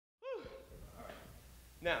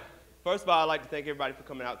Now, first of all, I'd like to thank everybody for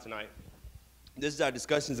coming out tonight. This is our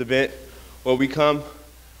discussions event where we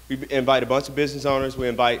invite a bunch of business owners, we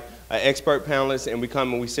invite expert panelists, and we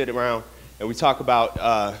come and we sit around and we talk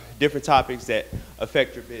about different topics that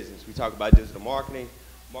affect your business. We talk about digital marketing,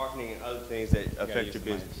 and other things that affect your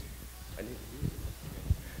business.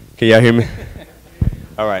 Can y'all hear me?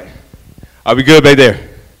 All right. Are we good back there?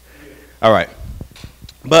 All right.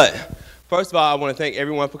 But first of all, I want to thank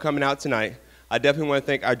everyone for coming out tonight. I definitely want to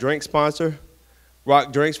thank our drink sponsor,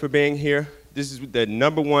 Rock Drinks, for being here. This is the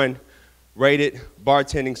 #1 rated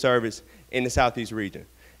bartending service in the Southeast region.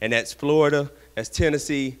 And that's Florida, that's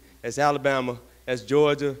Tennessee, that's Alabama, that's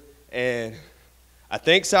Georgia, and I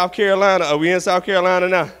think South Carolina. Are we in South Carolina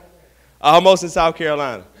now? Almost in South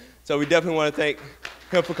Carolina. So we definitely want to thank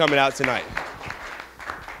him for coming out tonight.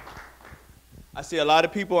 I see a lot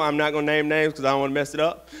of people. I'm not going to name names because I don't want to mess it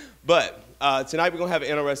up. But tonight we're going to have an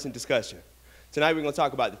interesting discussion. Tonight we're going to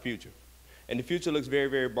talk about the future. And the future looks very,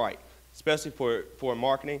 very bright, especially for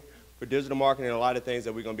marketing, for digital marketing, and a lot of things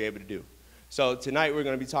that we're going to be able to do. So tonight we're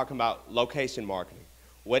going to be talking about location marketing.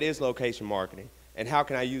 What is location marketing? And how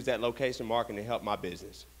can I use that location marketing to help my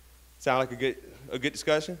business? Sound like a good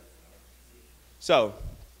discussion? So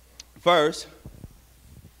first,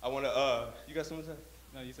 I want to, you got something to say?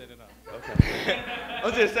 No, you said it all. Okay. I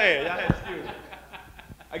was just saying, y'all had excuse me.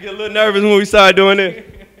 I get a little nervous when we start doing this.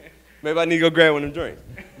 Maybe I need to go grab one of them drinks.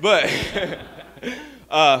 But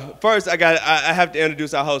first, I have to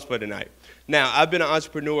introduce our host for tonight. Now, I've been an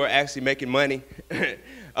entrepreneur actually making money,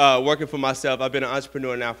 working for myself. I've been an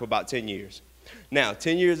entrepreneur now for about 10 years. Now,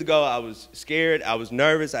 10 years ago, I was scared. I was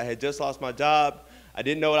nervous. I had just lost my job. I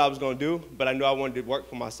didn't know what I was going to do, but I knew I wanted to work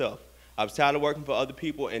for myself. I was tired of working for other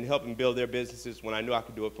people and helping build their businesses when I knew I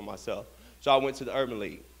could do it for myself. So I went to the Urban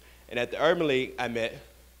League. And at the Urban League, I met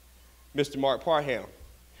Mr. Mark Parham.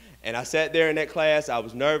 And I sat there in that class. I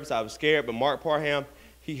was nervous. I was scared. But Mark Parham,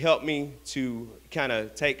 he helped me to kind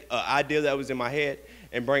of take an idea that was in my head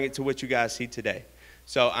and bring it to what you guys see today.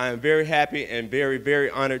 So I am very happy and very,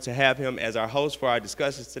 very honored to have him as our host for our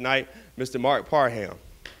discussions tonight, Mr. Mark Parham.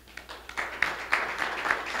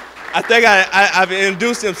 I think I've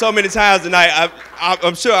introduced him so many times tonight.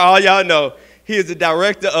 I'm sure all y'all know he is the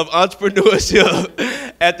director of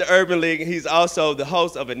entrepreneurship at the Urban League. He's also the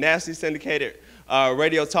host of a nationally syndicated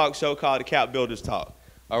radio talk show called the Cap Builders Talk.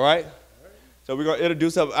 All right? So we're going to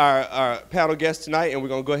introduce our panel guests tonight, and we're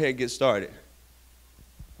going to go ahead and get started.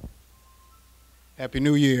 Happy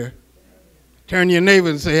New Year. Turn to your neighbor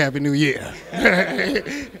and say Happy New Year.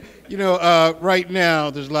 You know, right now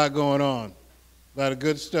there's a lot going on. A lot of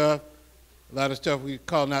good stuff, a lot of stuff we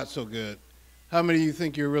call not so good. How many of you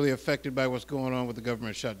think you're really affected by what's going on with the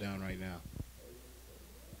government shutdown right now?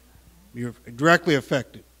 You're directly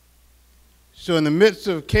affected. So in the midst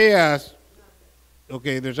of chaos,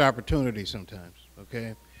 okay, there's opportunity sometimes,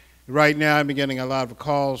 okay? Right now I've been getting a lot of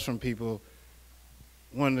calls from people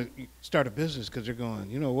wanting to start a business because they're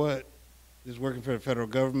going, you know what, this is working for the federal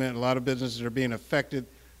government. A lot of businesses are being affected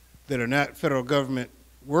that are not federal government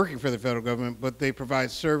working for the federal government, but they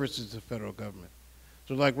provide services to the federal government.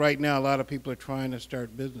 So like right now, a lot of people are trying to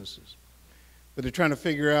start businesses, but they're trying to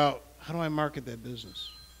figure out, how do I market that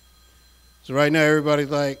business? So right now,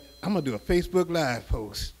 everybody's like, I'm gonna do a Facebook Live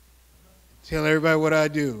post, tell everybody what I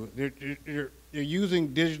do. They're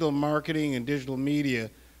using digital marketing and digital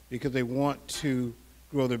media because they want to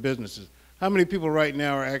grow their businesses. How many people right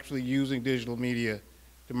now are actually using digital media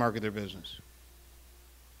to market their business?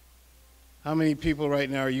 How many people right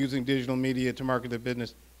now are using digital media to market their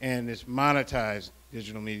business and it's monetized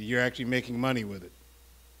digital media? You're actually making money with it.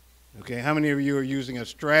 Okay, how many of you are using a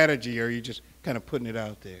strategy or are you just kind of putting it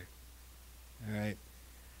out there? All right.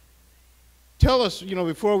 Tell us, you know,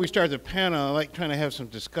 before we start the panel, I like trying to have some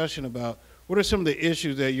discussion about what are some of the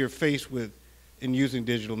issues that you're faced with in using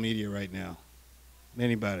digital media right now?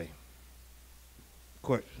 Anybody?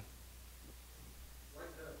 Question?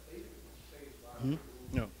 Hmm?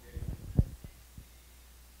 No.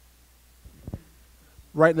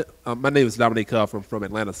 Right now, my name is Dominique Cuff. I'm from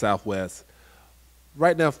Atlanta Southwest.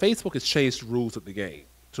 Right now, Facebook has changed the rules of the game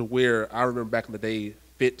to where I remember back in the day,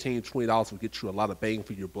 $15, $20 would get you a lot of bang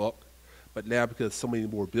for your buck. But now, because so many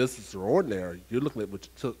more businesses are on there, you're looking at what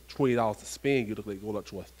took $20 to spend, you're looking at going up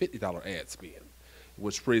to a $50 ad spend,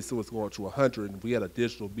 which pretty soon is going to $100. And we had a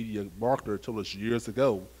digital media marketer told us years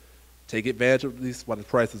ago, take advantage of these while the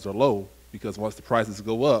prices are low, because once the prices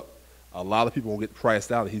go up, a lot of people will get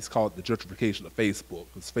priced out, and he's called it the gentrification of Facebook,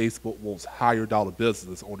 because Facebook wants higher dollar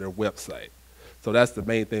businesses on their website. So that's the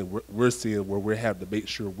main thing we're seeing, where we're having to make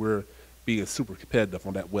sure we're being super competitive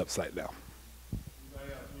on that website now.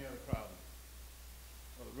 Anybody else? Any other problem?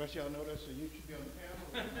 Well, rest of y'all know this, so you should be on the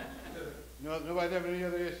panel. No, nobody have any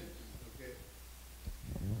other issues? Okay.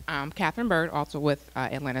 I'm Catherine Bird, also with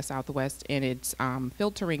Atlanta Southwest, and it's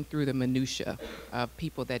filtering through the minutia of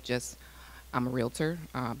people that just, I'm a realtor,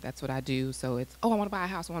 that's what I do, so it's, oh, I want to buy a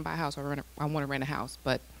house, or I want to rent a house,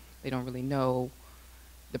 but they don't really know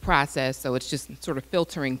the process, so it's just sort of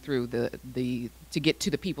filtering through to get to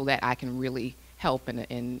the people that I can really help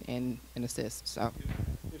and assist, so.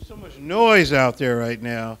 There's so much noise out there right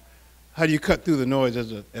now. How do you cut through the noise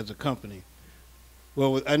as a company?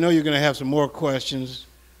 Well, I know you're going to have some more questions,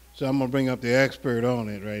 so I'm going to bring up the expert on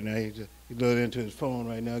it right now. He looked into his phone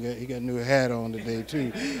right now. He got a new hat on today,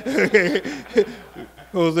 too.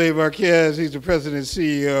 Jose Marquez, he's the president and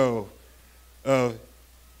CEO of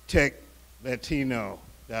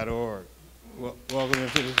TechLatino.org. Welcome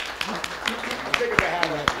into this.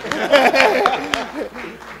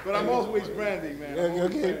 But I'm always branding, man.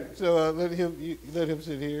 Okay, so let him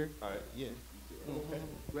sit here. All right. Yeah. Okay.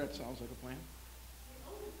 That sounds like a plan.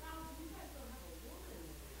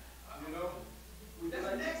 That's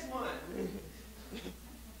the next one. We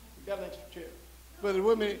got an extra chair. But the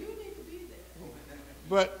women,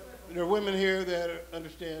 but there are women here that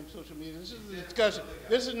understand social media. This is a discussion.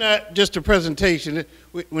 This is not just a presentation.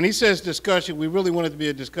 When he says discussion, we really want it to be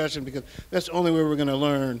a discussion because that's the only way we're going to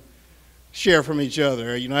learn, share from each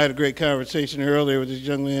other. You know, I had a great conversation earlier with this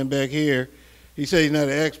young man back here. He said he's not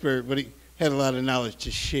an expert, but he had a lot of knowledge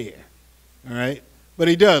to share. All right? But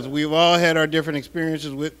he does. We've all had our different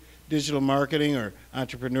experiences with digital marketing or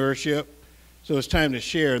entrepreneurship. So it's time to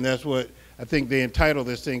share, and that's what I think they entitle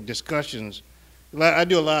this thing, discussions. I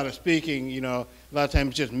do a lot of speaking, you know, a lot of times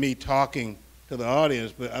it's just me talking to the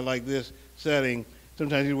audience, but I like this setting.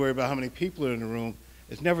 Sometimes you worry about how many people are in the room.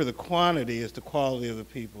 It's never the quantity, it's the quality of the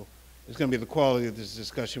people. It's going to be the quality of this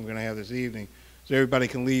discussion we're going to have this evening, so everybody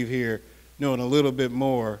can leave here knowing a little bit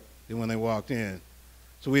more than when they walked in.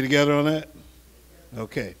 So we together on that?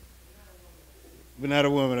 Okay. But not a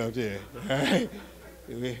woman up there, all right?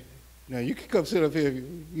 Now, you can come sit up here. If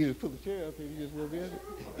you just put the chair up here, you just won't be in it.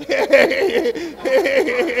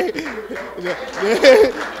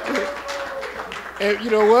 And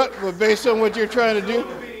you know what? Well, based on what you're trying to do,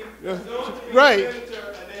 right,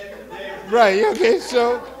 okay,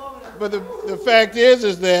 so, but the fact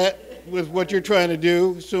is that with what you're trying to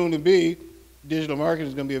do, soon to be, digital marketing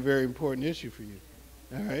is going to be a very important issue for you,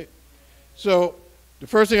 all right? So the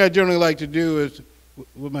first thing I generally like to do is,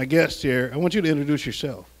 with my guests here, I want you to introduce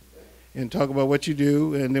yourself and talk about what you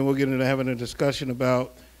do, and then we'll get into having a discussion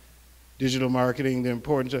about digital marketing, the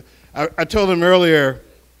importance of, I told them earlier,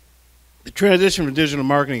 the transition from digital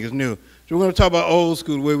marketing is new. So we're going to talk about old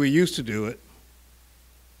school, the way we used to do it.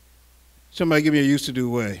 Somebody give me a used to do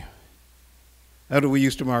way. How do we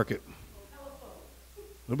used to market?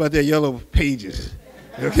 What about that yellow pages?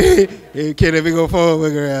 Okay, you can't ever go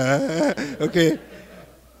forward. Okay,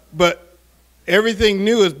 but everything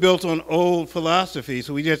new is built on old philosophy,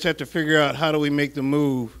 so we just have to figure out how do we make the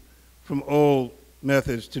move from old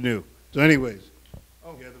methods to new. So anyways,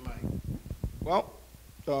 you have the mic. Well,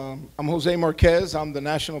 I'm Jose Marquez. I'm the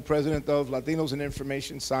national president of Latinos in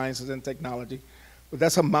Information Sciences and Technology. But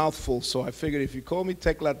that's a mouthful, so I figured if you call me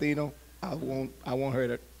Tech Latino, I won't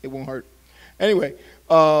hurt it. It won't hurt. Anyway,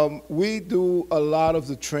 we do a lot of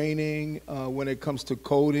the training when it comes to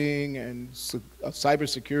coding and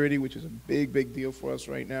cybersecurity, which is a big, big deal for us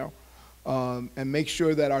right now, and make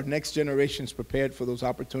sure that our next generation is prepared for those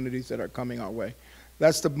opportunities that are coming our way.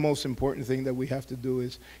 That's the most important thing that we have to do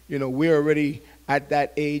is, you know, we're already at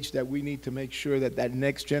that age that we need to make sure that that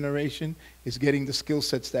next generation is getting the skill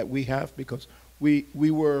sets that we have, because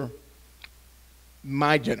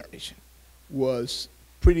my generation was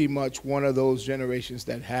pretty much one of those generations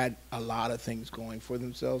that had a lot of things going for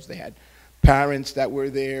themselves. They had parents that were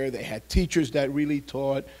there, they had teachers that really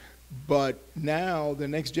taught, but now the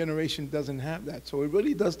next generation doesn't have that. So it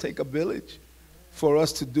really does take a village for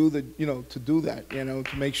us to do that,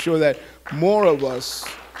 to make sure that more of us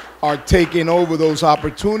are taking over those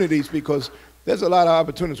opportunities, because there's a lot of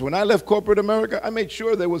opportunities. When I left corporate America, I made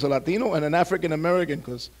sure there was a Latino and an African American,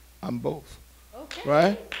 because I'm both.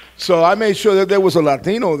 Right? So I made sure that there was a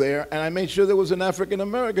Latino there, and I made sure there was an African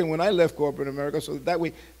American when I left corporate America, so that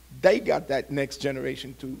way they got that next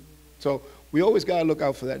generation too. So we always got to look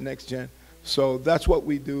out for that next gen. So that's what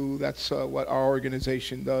we do. That's what our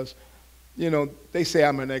organization does. You know, they say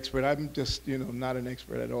I'm an expert. I'm just, not an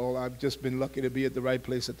expert at all. I've just been lucky to be at the right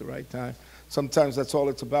place at the right time. Sometimes that's all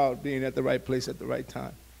it's about, being at the right place at the right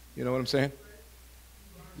time. You know what I'm saying?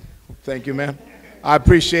 Thank you, ma'am. I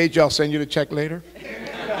appreciate you. I'll send you the check later.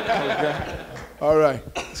 Okay. All right.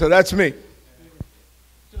 So that's me.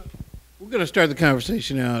 So we're We're going to start the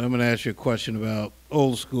conversation out. I'm going to ask you a question about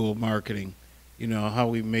old school marketing, you know, how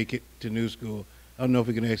we make it to new school. I don't know if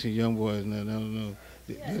we can ask these young boys. No, I don't know.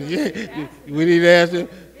 Yeah. We need to ask them.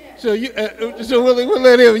 So we'll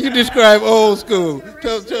let him. You describe old school.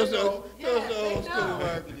 Tell us the old school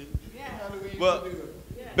marketing. Well,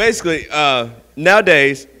 basically,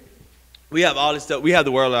 nowadays, we have all this stuff. We have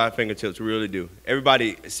the world at our fingertips. We really do.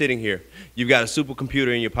 Everybody sitting here, you've got a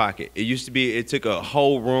supercomputer in your pocket. It used to be, it took a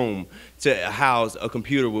whole room to house a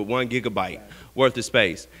computer with 1 gigabyte worth of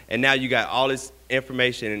space. And now you got all this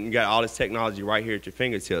information and you got all this technology right here at your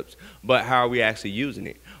fingertips. But how are we actually using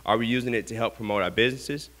it? Are we using it to help promote our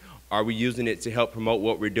businesses? Are we using it to help promote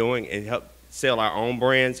what we're doing and help sell our own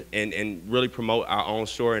brands and really promote our own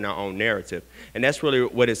story and our own narrative? And that's really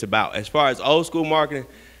what it's about. As far as old school marketing,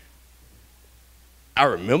 I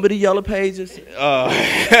remember the yellow pages.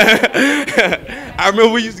 I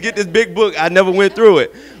remember we used to get this big book. I never went through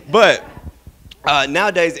it. But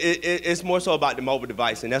nowadays, it's more so about the mobile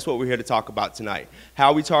device, and that's what we're here to talk about tonight.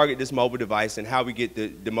 How we target this mobile device and how we get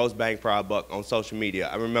the most bang for our buck on social media.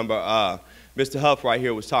 I remember Mr. Huff right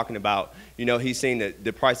here was talking about, you know, he's seen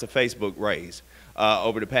the price of Facebook raise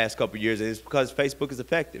over the past couple of years, and it's because Facebook is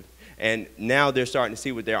effective. And now they're starting to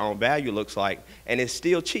see what their own value looks like, and it's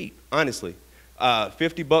still cheap, honestly.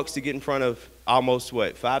 $50 to get in front of almost,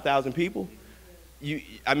 5,000 people? You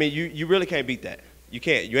really can't beat that. You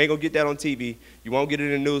can't. You ain't going to get that on TV. You won't get it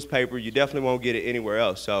in the newspaper. You definitely won't get it anywhere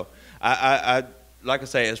else. So, I like I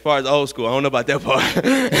say, as far as old school, I don't know about that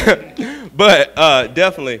part. But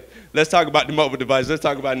definitely, let's talk about the mobile device. Let's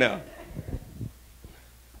talk about it now.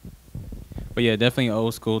 But yeah, definitely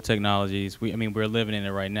old school technologies. We're living in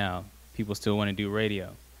it right now. People still want to do radio.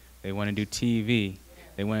 They want to do TV.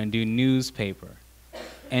 They want to do newspaper.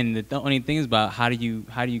 And the only thing is about how do you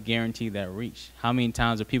guarantee that reach? How many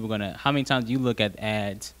times do you look at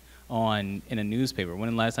ads in a newspaper? When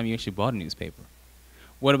the last time you actually bought a newspaper?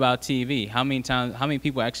 What about TV? How many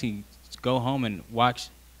people actually go home and watch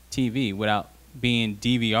TV without being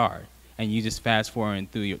DVR'd and you just fast forwarding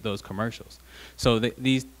through those commercials? So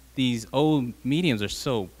these old mediums are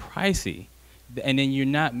so pricey, and then you're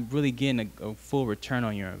not really getting a full return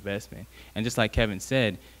on your investment. And just like Kevin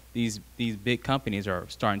said, these big companies are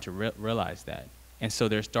starting to realize that. And so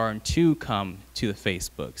they're starting to come to the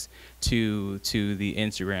Facebooks, to the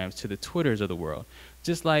Instagrams, to the Twitters of the world.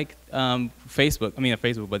 Just like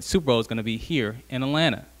Facebook, but Super Bowl is going to be here in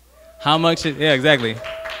Atlanta. How much yeah, exactly.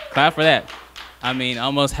 Clap for that.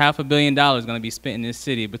 Almost $500 million is going to be spent in this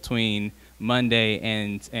city between Monday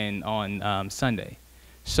and on Sunday.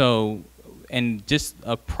 So, and just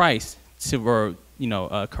a price for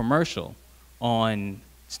a commercial on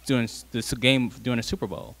doing this game during a Super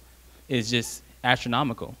Bowl is just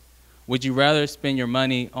astronomical. Would you rather spend your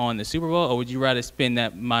money on the Super Bowl, or would you rather spend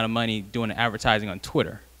that amount of money doing advertising on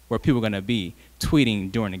Twitter, where people are going to be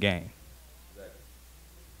tweeting during the game?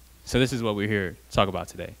 So this is what we're here to talk about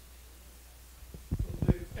today.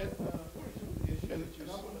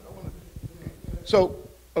 So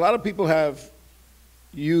a lot of people are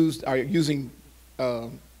using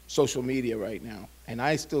social media right now, and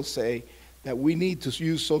I still say that we need to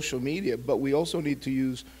use social media, but we also need to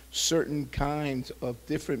use certain kinds of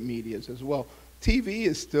different medias as well. TV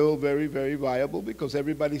is still very, very viable because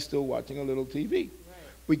everybody's still watching a little TV. Right.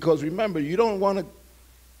 Because remember, you don't want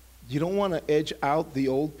to edge out the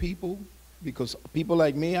old people, because people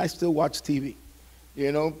like me, I still watch TV.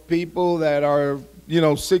 People that are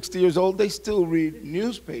 60 years old, they still read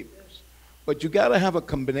newspapers. But you got to have a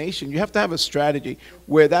combination. You have to have a strategy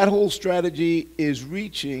where that whole strategy is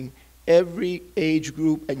reaching every age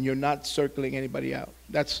group, and you're not circling anybody out.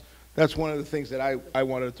 That's one of the things that I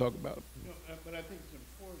wanted to talk about. But I think it's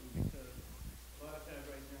important because a lot of times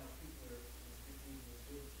right now people are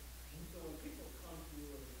so when people come to you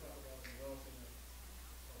and talk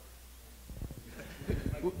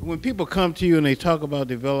about developing when people come to you and they talk about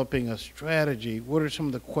developing a strategy, what are some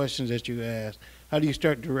of the questions that you ask? How do you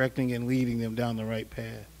start directing and leading them down the right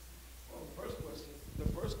path?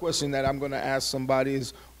 The first question that I'm going to ask somebody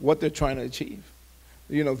is what they're trying to achieve.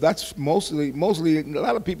 That's mostly a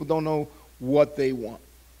lot of people don't know what they want.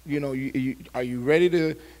 Are you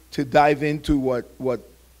ready to dive into what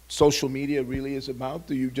social media really is about?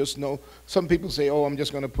 Do you just know? Some people say, oh, I'm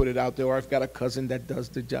just going to put it out there, or I've got a cousin that does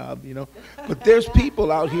the job, But there's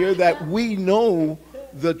people out here that we know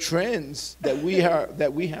the trends that we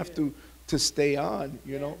have to stay on,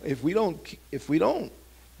 If we don't,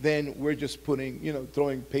 then we're just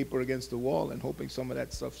throwing paper against the wall and hoping some of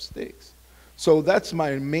that stuff sticks. So that's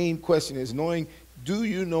my main question, is knowing, do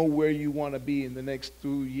you know where you want to be in the next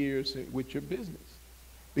 2 years with your business?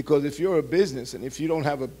 Because if you're a business and if you don't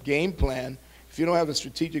have a game plan, if you don't have a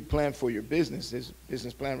strategic plan for your business, there's a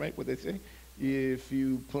business plan, right, what they say? If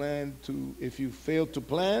you fail to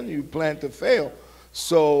plan, you plan to fail.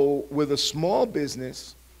 So with a small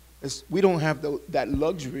business, we don't have that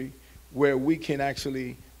luxury where we can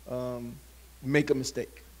actually make a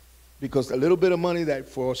mistake. Because a little bit of money that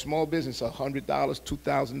for a small business, $100,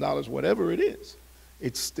 $2,000, whatever it is,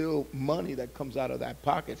 it's still money that comes out of that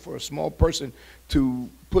pocket. For a small person to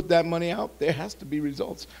put that money out, there has to be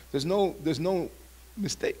results. There's no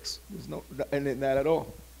mistakes. There's no in that at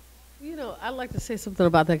all. You know, I'd like to say something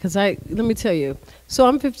about that because let me tell you. So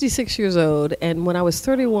I'm 56 years old, and when I was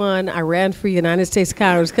 31, I ran for United States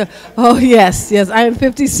Congress. Oh yes, I am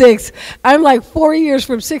 56. I'm like 4 years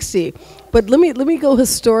from 60. But let me go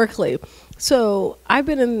historically. So I've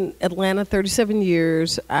been in Atlanta 37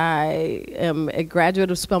 years. I am a graduate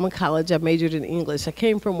of Spelman College. I majored in English. I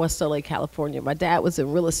came from West LA, California. My dad was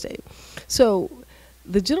in real estate. So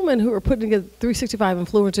the gentlemen who are putting together 365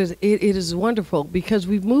 Influencers, it is wonderful because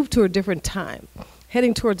we've moved to a different time,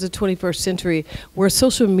 heading towards the 21st century where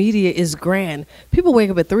social media is grand. People wake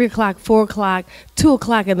up at 3 o'clock, 4 o'clock, 2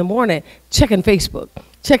 o'clock in the morning, checking Facebook,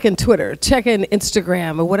 checking Twitter, checking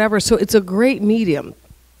Instagram or whatever. So it's a great medium.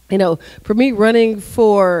 You know, for me running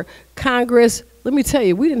for Congress, let me tell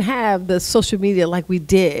you, we didn't have the social media like we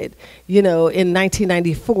did, you know, in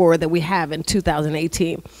 1994 that we have in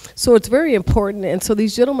 2018. So it's very important. And so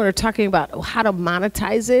these gentlemen are talking about how to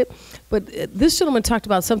monetize it. But this gentleman talked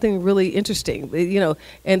about something really interesting, you know.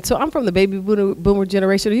 And so I'm from the baby boomer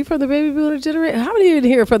generation. Are you from the baby boomer generation? How many of you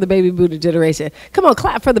here are from the baby boomer generation? Come on,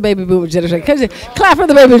 clap for the baby boomer generation. Clap for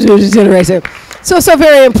the baby boomer generation. So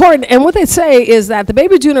very important. And what they say is that the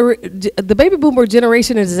baby boomer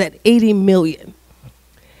generation is at 80 million.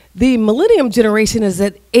 The millennium generation is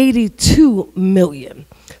at 82 million.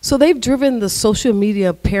 So they've driven the social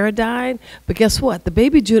media paradigm. But guess what? The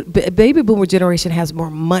baby boomer generation has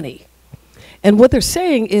more money. And what they're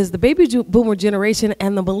saying is the baby boomer generation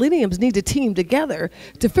and the millenniums need to team together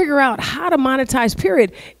to figure out how to monetize,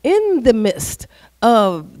 period, in the midst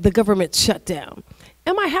of the government shutdown.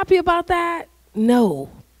 Am I happy about that? No.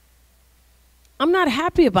 I'm not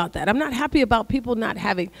happy about that. I'm not happy about people not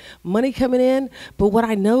having money coming in. But what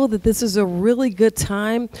I know that this is a really good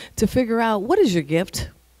time to figure out, what is your gift?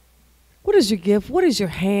 What is your gift? What is your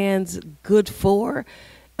hands good for?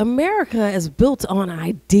 America is built on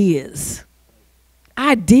ideas.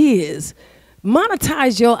 Ideas.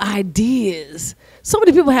 Monetize your ideas. So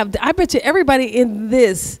many people have, I bet you everybody in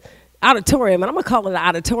this auditorium, and I'm gonna call it an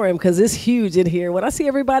auditorium because it's huge in here. When I see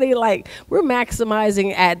everybody, like, we're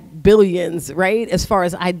maximizing at billions, right? As far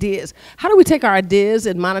as ideas. How do we take our ideas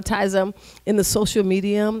and monetize them in the social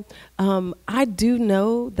medium? I do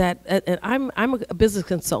know that, and I'm a business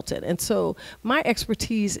consultant, and so my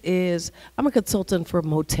expertise is I'm a consultant for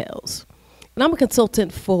motels. And I'm a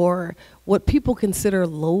consultant for what people consider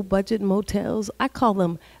low budget motels. I call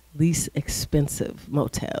them least expensive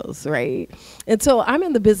motels, right? And so I'm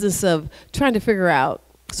in the business of trying to figure out,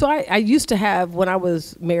 so I used to have, when I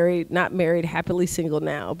was married, not married, happily single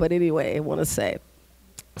now, but anyway, I want to say.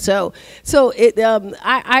 So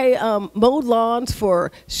I mowed lawns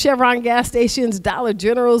for Chevron gas stations, Dollar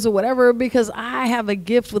Generals, or whatever, because I have a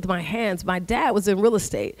gift with my hands. My dad was in real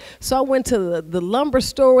estate, so I went to the lumber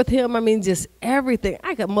store with him. I mean, just everything.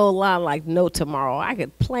 I could mow a lawn like no tomorrow. I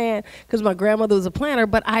could plant because my grandmother was a planter,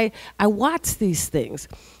 but I watched these things.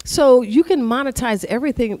 So you can monetize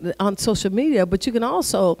everything on social media, but you can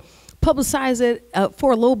also publicize it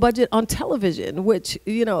for a low budget on television, which,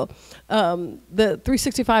 you know, the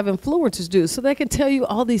 365 influencers do. So they can tell you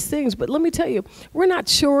all these things. But let me tell you, we're not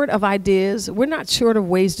short of ideas. We're not short of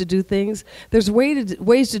ways to do things. There's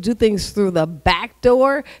ways to do things through the back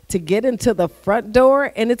door to get into the front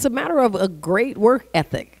door. And it's a matter of a great work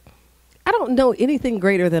ethic. I don't know anything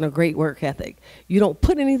greater than a great work ethic. You don't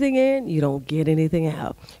put anything in, you don't get anything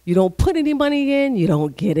out. You don't put any money in, you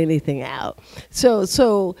don't get anything out.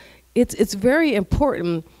 So it's very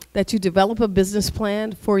important that you develop a business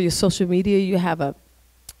plan for your social media. You have a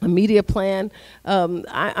media plan.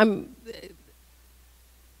 I'm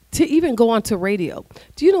to even go on to radio.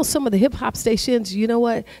 Do you know some of the hip hop stations, you know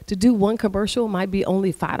what, to do one commercial might be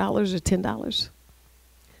only $5 or $10?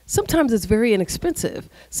 Sometimes it's very inexpensive.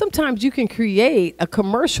 Sometimes you can create a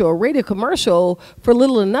commercial, a radio commercial, for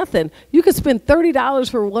little or nothing. You can spend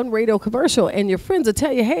 $30 for one radio commercial, and your friends will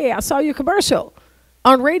tell you, hey, I saw your commercial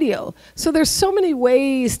on radio. So there's so many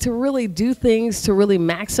ways to really do things, to really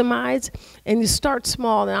maximize, and you start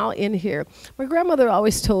small. And I'll end here. My grandmother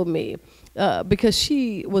always told me, because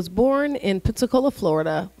she was born in Pensacola,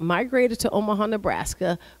 Florida, migrated to Omaha,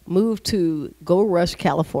 Nebraska, moved to Gold Rush,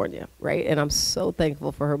 California, right? And I'm so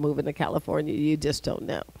thankful for her moving to California. You just don't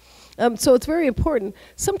know. So it's very important.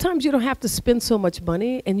 Sometimes you don't have to spend so much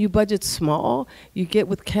money, and you budget small. You get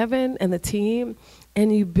with Kevin and the team,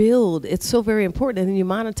 and you build. It's so very important, and then you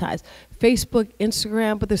monetize. Facebook,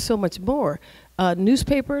 Instagram, but there's so much more.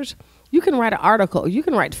 Newspapers. You can write an article. You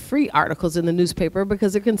can write free articles in the newspaper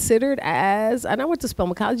because they're considered as, and I went to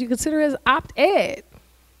Spelman College, you consider it as opt-ed.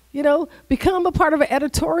 You know, become a part of an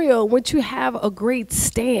editorial once you have a great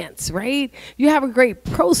stance, right? You have a great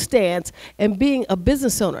pro stance and being a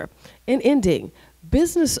business owner. In ending,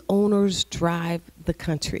 business owners drive the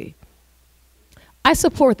country. I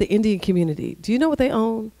support the Indian community. Do you know what they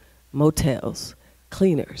own? Motels,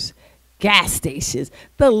 cleaners, gas stations.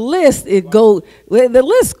 The list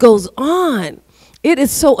goes on. It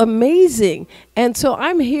is so amazing. And so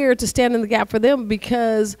I'm here to stand in the gap for them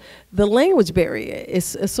because the language barrier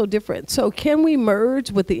is so different. So can we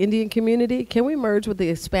merge with the Indian community? Can we merge with the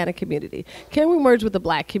Hispanic community? Can we merge with the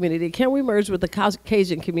Black community? Can we merge with the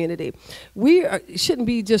Caucasian community? Shouldn't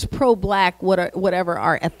be just pro-Black, whatever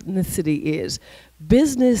our ethnicity is.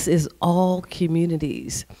 Business is all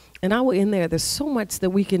communities. And I will end there. There's so much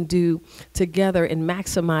that we can do together in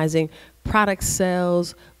maximizing product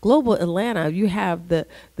sales. Global Atlanta, you have the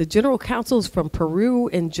general counsels from Peru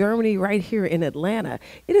and Germany right here in Atlanta.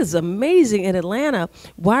 It is amazing in Atlanta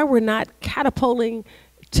why we're not catapulting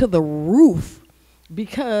to the roof,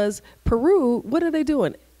 because Peru, what are they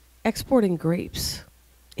doing? Exporting grapes,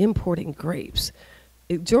 importing grapes.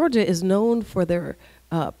 Georgia is known for their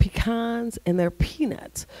pecans and their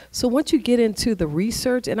peanuts. So once you get into the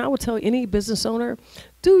research, and I would tell any business owner,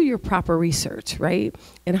 do your proper research, right?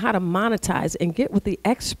 And how to monetize and get with the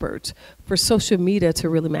experts for social media to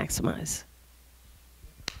really maximize.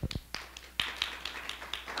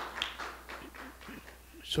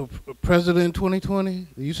 So, President 2020,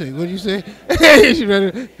 you say, what did you say?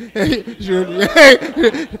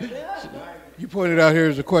 You pointed out here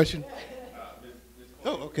as a question.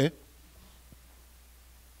 Oh, okay.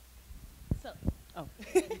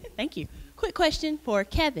 Thank you. Quick question for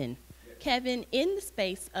Kevin. Kevin, in the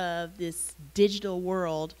space of this digital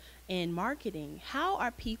world and marketing, how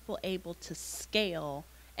are people able to scale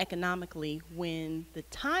economically when the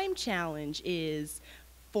time challenge is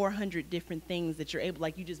 400 different things that you're able,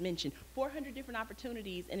 like you just mentioned, 400 different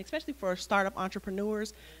opportunities, and especially for startup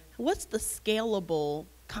entrepreneurs, what's the scalable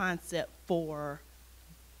concept for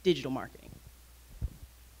digital marketing?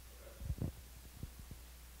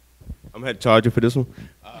 I'm going to charge you for this one.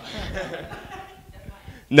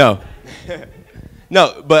 No.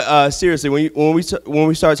 No, but seriously, when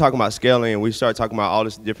we start talking about scaling and we start talking about all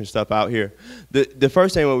this different stuff out here, the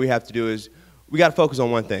first thing what we have to do is we got to focus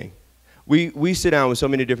on one thing. We sit down with so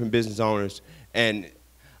many different business owners, and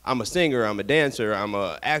I'm a singer, I'm a dancer, I'm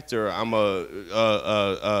an actor, I'm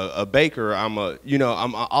a baker, I'm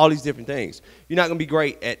all these different things. You're not going to be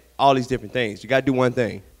great at all these different things. You got to do one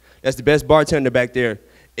thing. That's the best bartender back there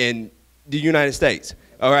in the United States.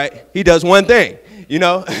 All right, he does one thing. You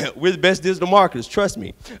know, we're the best digital marketers. Trust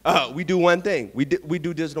me. We do one thing. We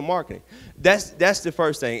do digital marketing. That's the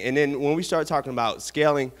first thing. And then when we start talking about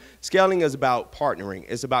scaling is about partnering.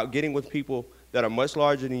 It's about getting with people that are much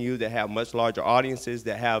larger than you, that have much larger audiences,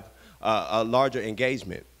 that have a larger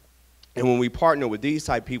engagement. And when we partner with these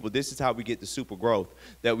type of people, this is how we get the super growth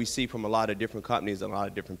that we see from a lot of different companies and a lot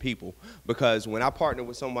of different people. Because when I partner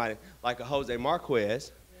with somebody like a Jose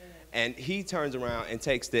Marquez, and he turns around and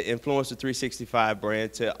takes the Influencer 365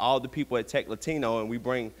 brand to all the people at Tech Latino, and we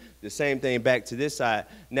bring the same thing back to this side.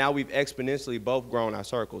 Now we've exponentially both grown our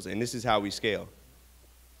circles, and this is how we scale.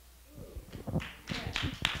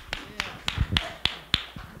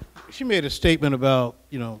 She made a statement about,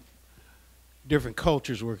 different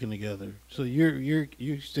cultures working together. So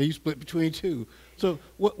you split between two. So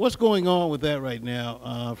what's going on with that right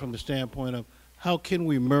now from the standpoint of how can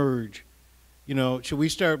we merge? Should we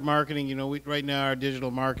start marketing? Right now our digital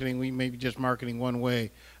marketing, we may be just marketing one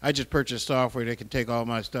way. I just purchased software that can take all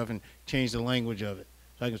my stuff and change the language of it,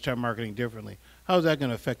 so I can start marketing differently. How is that going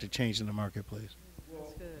to affect the change in the marketplace?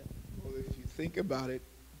 Well, if you think about it,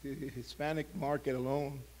 the Hispanic market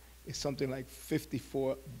alone is something like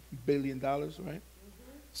 $54 billion, right? Mm-hmm.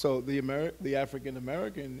 So the African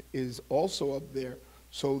American is also up there.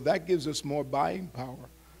 So that gives us more buying power.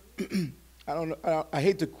 I don't know. I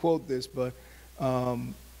hate to quote this, but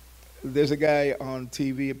there's a guy on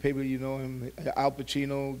TV, and maybe you know him. Al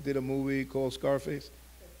Pacino did a movie called Scarface,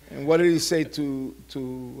 and what did he say to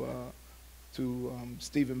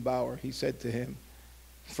Stephen Bauer? He said to him,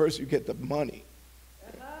 "First you get the money,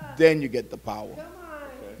 then you get the power.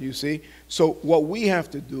 You see? So what we have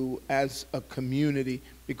to do as a community,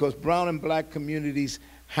 because brown and black communities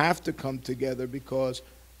have to come together because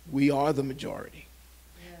we are the majority.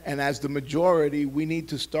 And as the majority, we need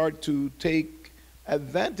to start to take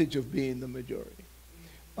advantage of being the majority.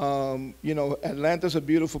 You know, Atlanta's a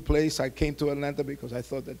beautiful place. I came to Atlanta because I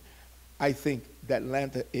think that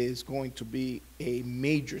Atlanta is going to be a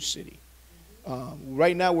major city.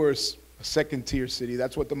 Right now, we're a second-tier city.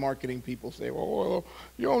 That's what the marketing people say. Well,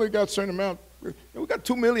 you only got a certain amount. We got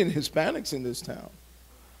 2 million Hispanics in this town.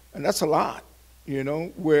 And that's a lot, you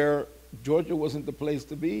know, where Georgia wasn't the place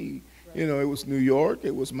to be. You know, it was New York,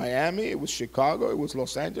 it was Miami, it was Chicago, it was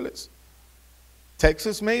Los Angeles,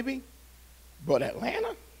 Texas maybe, but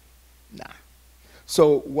Atlanta? Nah.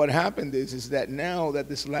 So what happened is that now that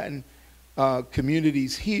this Latin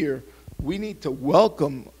community's here, we need to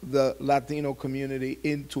welcome the Latino community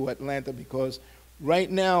into Atlanta, because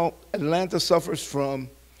right now Atlanta suffers from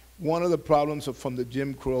one of the problems from the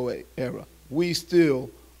Jim Crow era. We still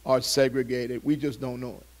are segregated. We just don't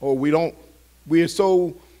know it. Or we're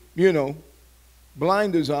so, you know,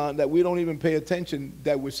 blinders on that we don't even pay attention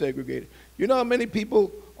that we're segregated. You know how many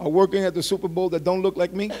people are working at the Super Bowl that don't look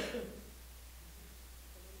like me?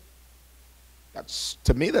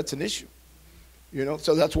 To me, that's an issue. You know,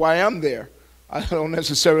 so that's why I'm there. I don't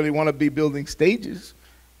necessarily want to be building stages,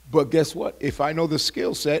 but guess what? If I know the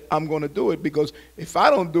skill set, I'm going to do it, because if I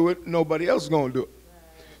don't do it, nobody else is going to do it.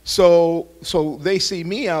 So they see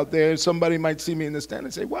me out there, somebody might see me in the stand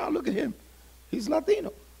and say, wow, look at him. He's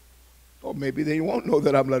Latino. Or maybe they won't know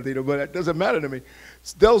that I'm Latino, but it doesn't matter to me.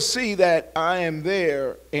 They'll see that I am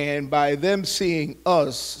there, and by them seeing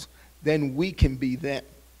us, then we can be them.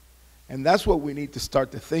 And that's what we need to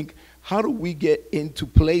start to think. How do we get into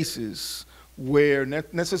places where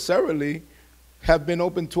necessarily have been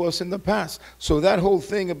open to us in the past? So that whole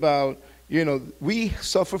thing about, you know, we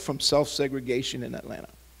suffer from self-segregation in Atlanta.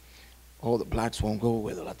 Oh, the blacks won't go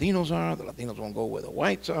where the Latinos are, the Latinos won't go where the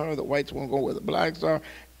whites are, the whites won't go where the blacks are.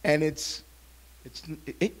 And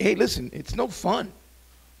hey, listen, it's no fun.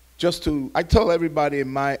 I tell everybody in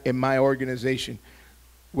my organization,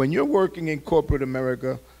 when you're working in corporate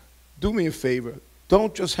America, do me a favor.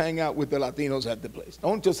 Don't just hang out with the Latinos at the place.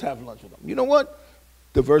 Don't just have lunch with them. You know what?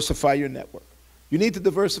 Diversify your network. You need to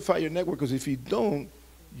diversify your network, because if you don't,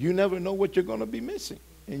 you never know what you're going to be missing.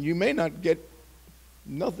 And you may not get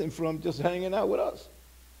nothing from just hanging out with us.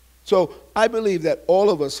 So I believe that all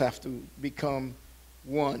of us have to become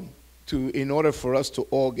one in order for us to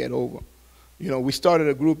all get over. You know, we started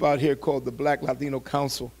a group out here called the Black Latino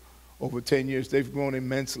Council over 10 years. They've grown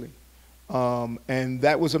immensely. And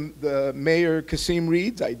that was the Mayor Kasim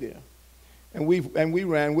Reed's idea. And we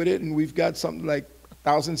ran with it, and we've got something like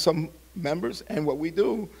 1,000 some members. And what we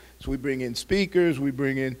do is we bring in speakers,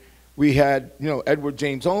 we had, you know, Edward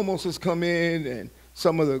James Olmos has come in, and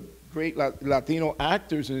some of the great Latino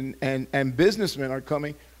actors and businessmen are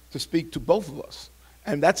coming to speak to both of us.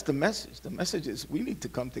 And that's the message. The message is we need to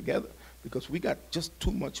come together, because we got just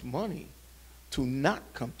too much money to not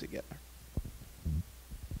come together.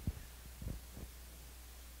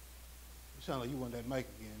 You sound like you want that mic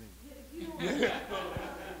again.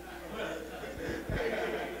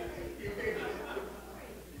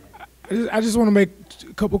 I just want to make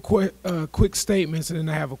a couple quick statements, and then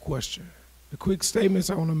I have a question. The quick statements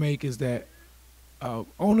I want to make is that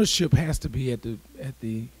ownership has to be at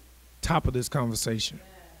the top of this conversation.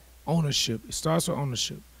 Ownership. It starts with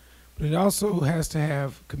ownership. But it also has to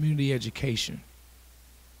have community education,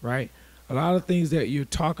 right? A lot of things that you're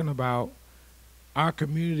talking about, our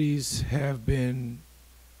communities have been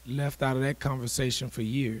left out of that conversation for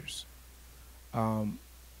years. Then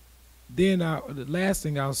the last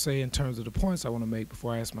thing I'll say in terms of the points I want to make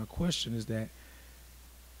before I ask my question is that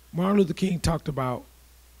Martin Luther King talked about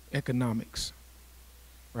economics,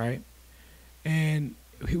 right? And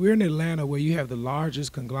we're in Atlanta, where you have the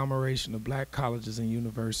largest conglomeration of black colleges and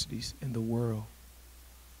universities in the world.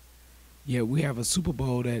 Yet we have a Super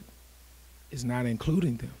Bowl that is not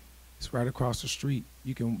including them. It's right across the street.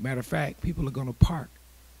 Matter of fact, people are going to park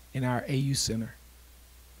in our AU Center.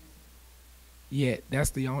 Yet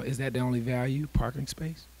is that the only value, parking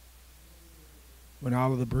space? When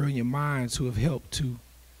all of the brilliant minds who have helped to,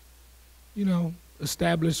 you know,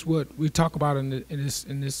 establish what we talk about in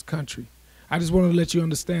this country. I just want to let you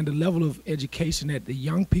understand the level of education that the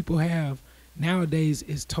young people have nowadays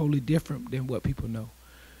is totally different than what people know.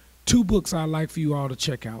 2 books I'd like for you all to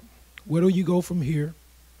check out. Where Do You Go From Here?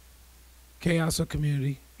 Chaos of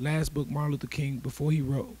Community. Last book, Martin Luther King, before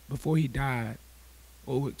he died,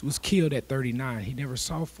 or was killed at 39. He never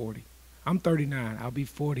saw 40. I'm 39. I'll be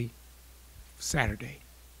 40 Saturday.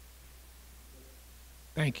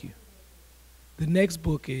 Thank you. The next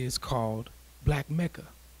book is called Black Mecca.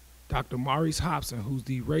 Dr. Maurice Hobson, who's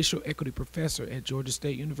the racial equity professor at Georgia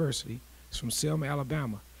State University, is from Selma,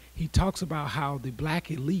 Alabama. He talks about how the black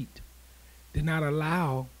elite did not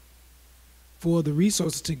allow for the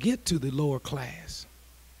resources to get to the lower class.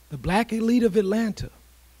 The black elite of Atlanta,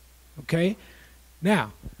 okay?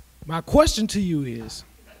 Now, my question to you is,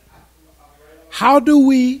 how do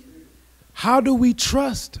we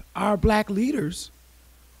trust our black leaders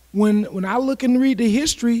when I look and read the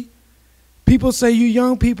history? People say you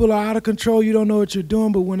young people are out of control, you don't know what you're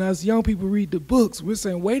doing, but when us young people read the books, we're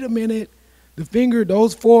saying, wait a minute,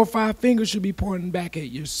 those 4 or 5 fingers should be pointing back at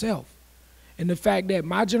yourself. And the fact that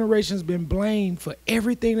my generation has been blamed for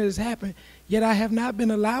everything that has happened, yet I have not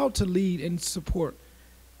been allowed to lead and support.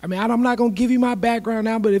 I mean, I'm not going to give you my background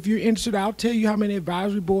now, but if you're interested, I'll tell you how many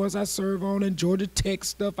advisory boards I serve on and Georgia Tech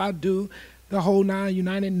stuff I do, the whole 9,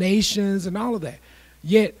 United Nations and all of that.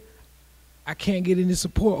 Yet, I can't get any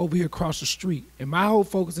support over here across the street. And my whole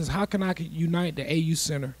focus is how can I unite the AU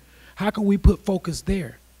Center? How can we put focus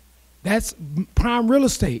there? That's prime real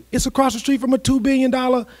estate. It's across the street from a $2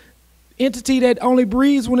 billion entity that only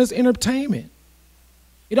breathes when it's entertainment.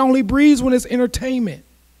 It only breathes when it's entertainment.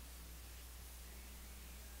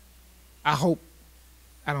 I hope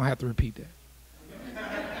I don't have to repeat that.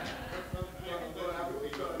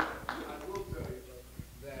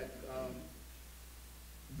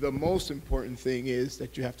 The most important thing is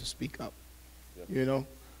that you have to speak up. You know,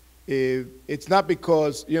 it's not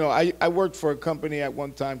because, you know, I worked for a company at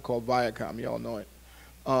one time called Viacom. You all know it.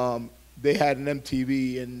 They had an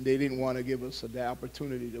MTV, and they didn't want to give us the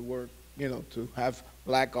opportunity to work, you know, to have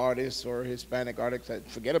black artists or Hispanic artists.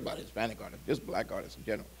 Forget about Hispanic artists, just black artists in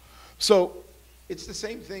general. So it's the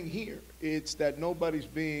same thing here. It's that nobody's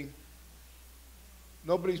being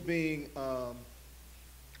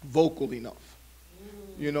vocal enough.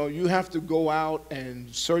 You know, you have to go out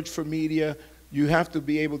and search for media. You have to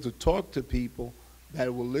be able to talk to people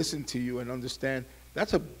that will listen to you and understand.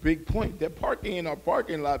 That's a big point. They're parking in our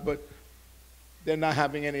parking lot, but they're not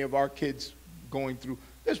having any of our kids going through.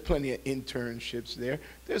 There's plenty of internships there.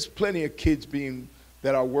 There's plenty of kids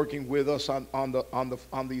that are working with us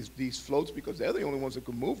on these floats, because they're the only ones that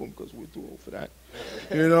can move them, because we're too old for that.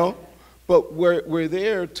 You know, but we're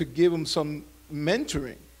there to give them some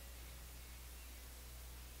mentoring.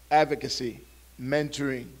 Advocacy,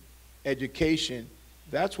 mentoring, education,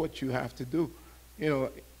 that's what you have to do. You know,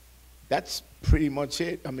 that's pretty much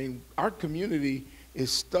it. I mean, our community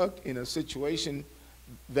is stuck in a situation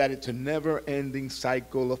that it's a never-ending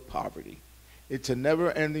cycle of poverty. It's a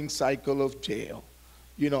never-ending cycle of jail.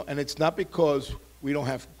 You know, and it's not because we don't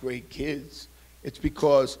have great kids. It's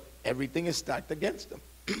because everything is stacked against them.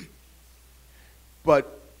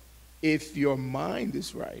 But if your mind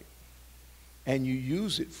is right, and you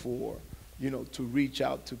use it for, you know, to reach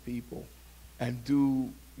out to people and do,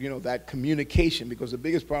 you know, that communication, because the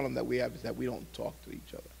biggest problem that we have is that we don't talk to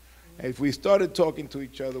each other. And if we started talking to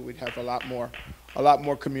each other, we'd have a lot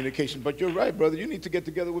more communication. But you're right, brother, you need to get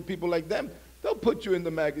together with people like them. They'll put you in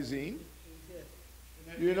the magazine,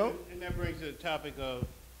 you know? And that brings to the topic of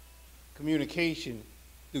communication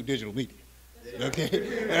through digital media. Okay,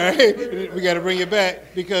 all right, we got to bring it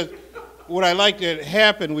back, because what I like that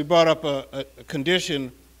happened, we brought up a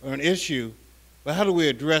condition or an issue, but how do we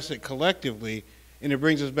address it collectively? And it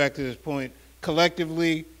brings us back to this point,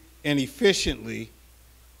 collectively and efficiently,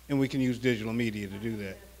 and we can use digital media to do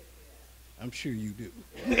that. I'm sure you do.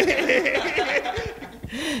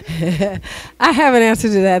 I have an answer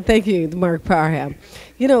to that. Thank you, Mark Parham.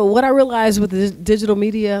 You know, what I realized with the digital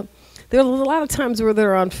media, there are a lot of times where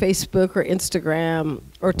they're on Facebook or Instagram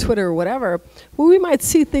or Twitter or whatever, where we might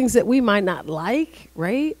see things that we might not like,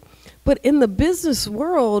 right? But in the business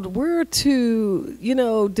world, we're to, you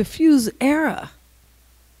know, diffuse error.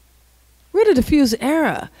 We're to diffuse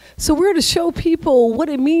error. So we're to show people what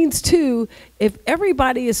it means to, if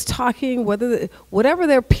everybody is talking, whatever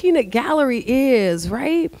their peanut gallery is,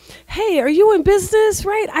 right? Hey, are you in business,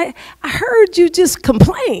 right? I heard you just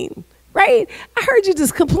complain. Right? I heard you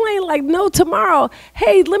just complain like no tomorrow.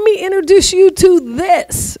 Hey, let me introduce you to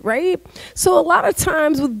this, right? So a lot of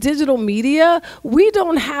times with digital media, we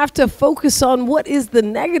don't have to focus on what is the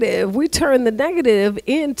negative. We turn the negative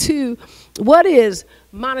into what is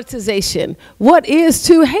monetization. What is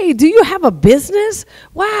to, hey, do you have a business?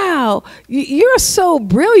 Wow, you're so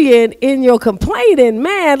brilliant in your complaining.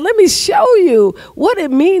 Man, let me show you what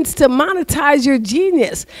it means to monetize your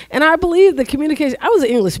genius. And I believe the communication, I was an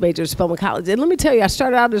English major at Spelman College. And let me tell you, I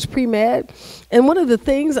started out as pre-med. And one of the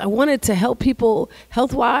things I wanted to help people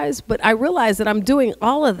health-wise, but I realized that I'm doing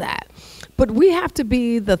all of that. But we have to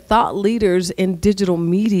be the thought leaders in digital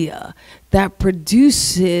media that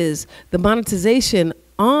produces the monetization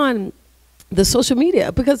on the social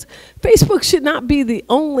media, because Facebook should not be the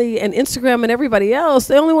only, and Instagram and everybody else,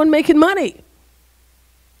 the only one making money.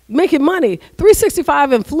 365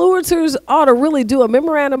 influencers ought to really do a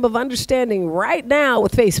memorandum of understanding right now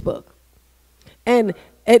with Facebook. And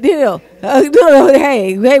hey,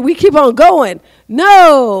 we keep on going.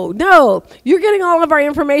 No, you're getting all of our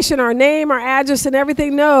information, our name, our address, and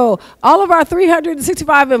everything. No, all of our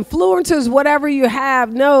 365 influencers, whatever you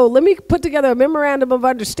have. No, let me put together a memorandum of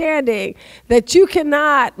understanding that you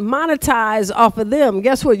cannot monetize off of them.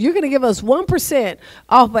 Guess what? You're going to give us 1%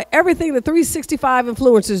 off of everything the 365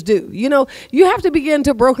 influencers do. You know, you have to begin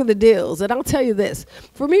to broker the deals. And I'll tell you this,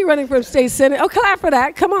 for me running for state senate, clap for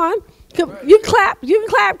that. Come on. You can clap.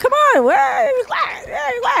 Come on.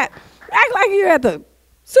 Clap. Act like you're at the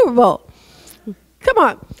Super Bowl. Come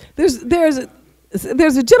on. There's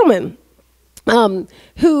a gentleman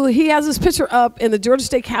who he has this picture up in the Georgia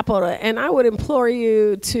State Capitol, and I would implore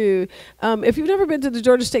you to, if you've never been to the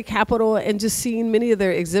Georgia State Capitol and just seen many of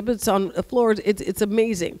their exhibits on the floors, it's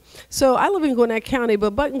amazing. So I live in Gwinnett County,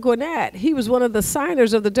 but Button Gwinnett, he was one of the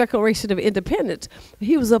signers of the Declaration of Independence.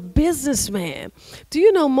 He was a businessman. Do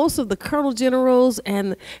you know most of the colonel generals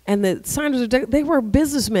and the signers of they were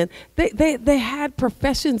businessmen. They had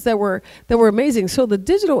professions that were amazing. So the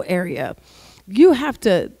digital area, you have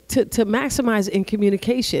to maximize in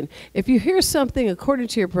communication. If you hear something according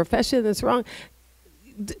to your profession that's wrong,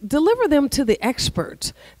 deliver them to the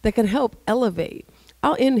experts that can help elevate.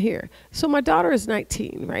 I'll end here. So my daughter is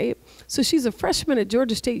 19, right? So she's a freshman at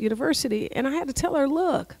Georgia State University, and I had to tell her,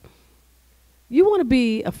 look, you want to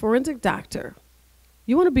be a forensic doctor.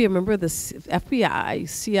 You want to be a member of the FBI,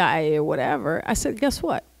 CIA, or whatever. I said, guess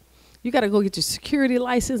what? You got to go get your security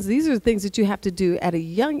license. These are the things that you have to do at a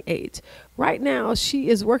young age. Right now, she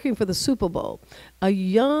is working for the Super Bowl.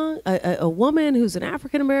 A woman who's an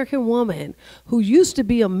African-American woman who used to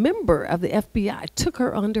be a member of the FBI took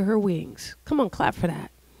her under her wings. Come on, clap for that.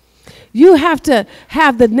 You have to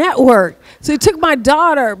have the network. So he took my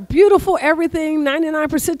daughter, beautiful, everything, 99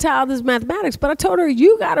 percentile, this mathematics. But I told her,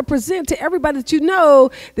 you got to present to everybody that you know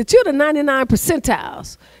that you're the 99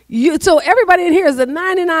 percentiles. So everybody in here is the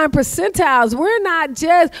 99 percentiles.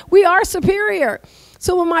 We are superior.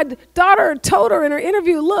 So when my daughter told her in her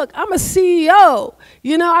interview, look, I'm a CEO.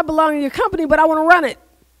 You know, I belong in your company, but I want to run it.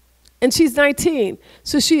 And she's 19.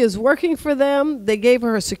 So she is working for them. They gave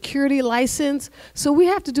her a security license. So we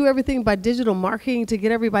have to do everything by digital marketing to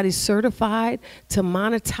get everybody certified, to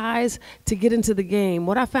monetize, to get into the game.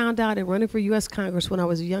 What I found out in running for U.S. Congress when I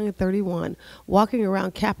was young at 31, walking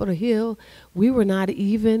around Capitol Hill, we were not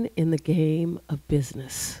even in the game of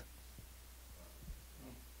business.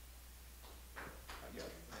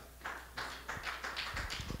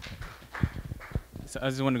 So I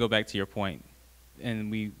just want to go back to your point.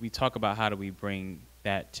 And we talk about how do we bring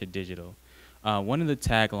that to digital. One of the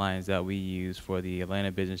taglines that we use for the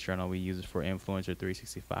Atlanta Business Journal, we use it for Influencer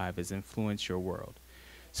 365, is influence your world.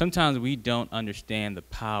 Sometimes we don't understand the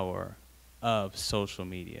power of social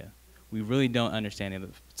media. We really don't understand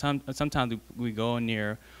it. Sometimes we go in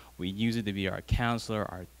there, we use it to be our counselor,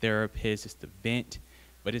 our therapist, it's to vent,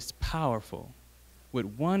 but it's powerful. With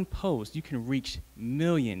one post, you can reach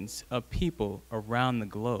millions of people around the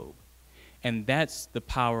globe. And that's the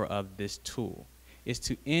power of this tool, is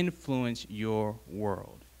to influence your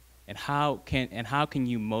world. And how can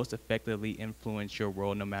you most effectively influence your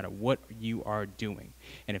world no matter what you are doing?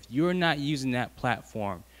 And if you're not using that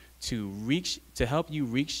platform to help you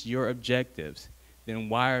reach your objectives, then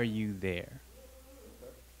why are you there?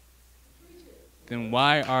 Then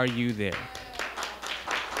why are you there?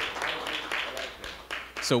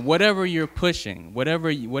 So whatever you're pushing, whatever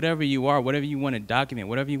you are, whatever you want to document,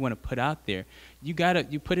 whatever you want to put out there, you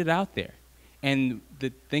put it out there. And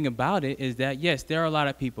the thing about it is that, yes, there are a lot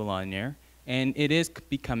of people on there, and it is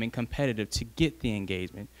becoming competitive to get the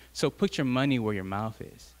engagement. So put your money where your mouth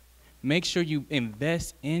is. Make sure you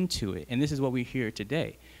invest into it. And this is what we hear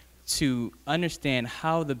today, to understand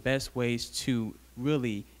how the best ways to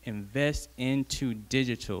really invest into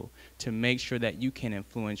digital to make sure that you can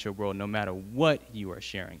influence your world no matter what you are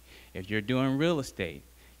sharing. If you're doing real estate,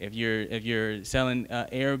 if you're selling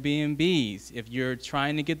Airbnbs, if you're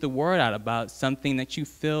trying to get the word out about something that you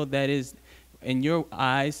feel that is, in your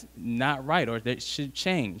eyes, not right or that should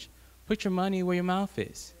change, put your money where your mouth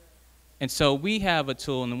is. And so we have a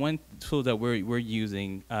tool, and the one tool that we're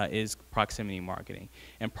using is proximity marketing.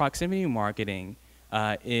 And proximity marketing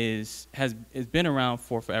has been around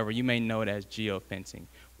for forever. You may know it as geofencing.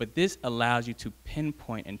 But this allows you to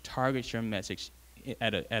pinpoint and target your message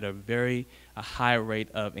at a very high rate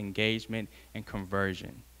of engagement and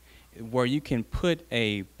conversion, where you can put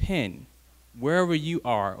a pin wherever you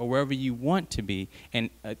are or wherever you want to be and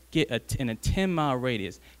in a 10-mile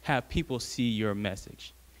radius, have people see your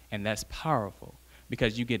message. And that's powerful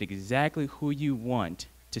because you get exactly who you want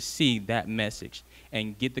to see that message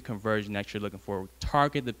and get the conversion that you're looking for.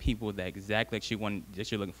 Target the people that exactly that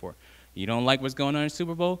you're looking for. You don't like what's going on in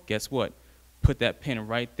Super Bowl? Guess what? Put that pin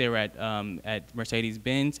right there at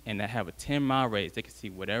Mercedes-Benz and have a 10-mile radius. They can see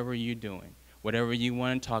whatever you're doing, whatever you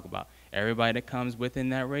want to talk about. Everybody that comes within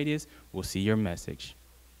that radius will see your message.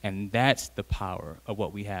 And that's the power of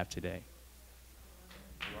what we have today.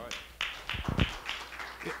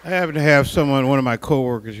 I happen to have one of my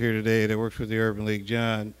coworkers here today that works with the Urban League,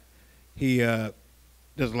 John. He does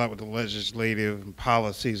a lot with the legislative and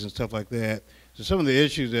policies and stuff like that. So some of the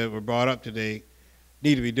issues that were brought up today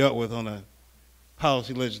need to be dealt with on a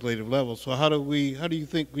policy legislative level. So how do you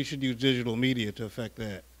think we should use digital media to affect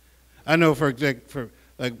that? I know for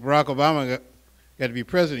like Barack Obama got to be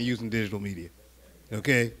president using digital media.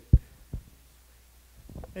 Okay.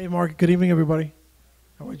 Hey, Mark. Good evening, everybody.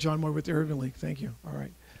 John Moore with the Urban League. Thank you. All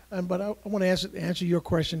right. But I want to answer your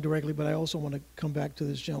question directly, but I also want to come back to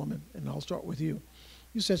this gentleman, and I'll start with you.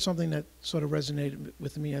 You said something that sort of resonated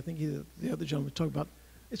with me. I think the other gentleman talked about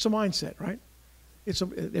it's a mindset, right? It's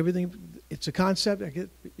a concept.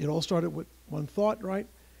 It all started with one thought, right?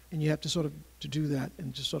 And you have to sort of to do that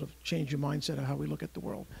and just sort of change your mindset of how we look at the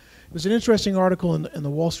world. It was an interesting article in the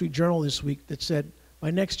Wall Street Journal this week that said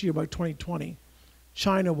by next year, by 2020,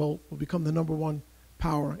 China will become the #1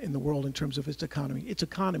 power in the world in terms of its economy. Its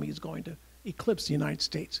economy is going to eclipse the United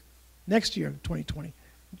States. Next year, 2020,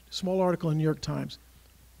 small article in New York Times,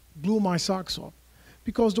 blew my socks off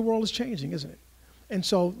because the world is changing, isn't it? And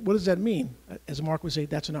so what does that mean? As Mark would say,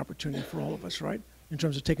 that's an opportunity for all of us, right? In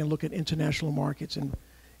terms of taking a look at international markets and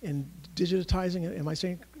digitizing, am I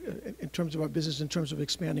saying, in terms of our business, in terms of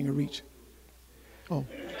expanding our reach? Oh,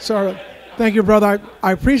 sorry. Thank you, brother.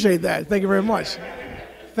 I appreciate that. Thank you very much.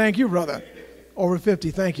 Thank you, brother. Over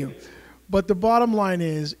 50, thank you. But the bottom line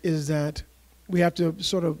is that we have to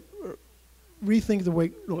sort of rethink the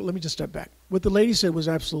way, no, let me just step back. What the lady said was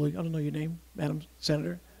absolutely, I don't know your name, Madam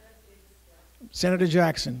Senator? Senator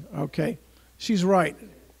Jackson, okay. She's right.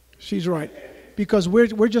 She's right. Because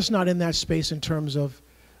we're just not in that space in terms of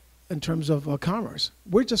commerce.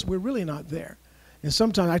 We're really not there. And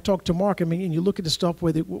sometimes I talk to Mark, and you look at the stuff,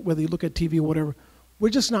 whether you look at TV or whatever, we're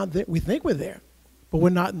just not there. We think we're there, but we're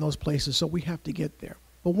not in those places, so we have to get there.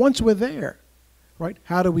 But once we're there, right,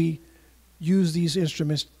 how do we use these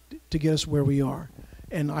instruments to get us where we are?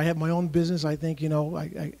 And I have my own business. I think,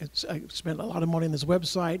 I spent a lot of money on this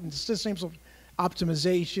website, and it's the same sort of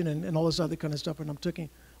optimization and all this other kind of stuff, and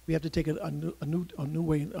we have to take a new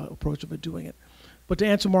way approach of doing it. But to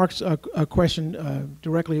answer Mark's question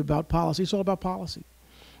directly about policy, it's all about policy.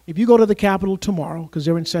 If you go to the Capitol tomorrow, because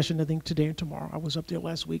they're in session, I think, today and tomorrow. I was up there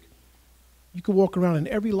last week. You can walk around in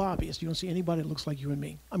every lobbyist. You don't see anybody that looks like you and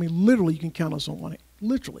me. I mean, literally, you can count us on one hand.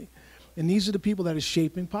 Literally. And these are the people that are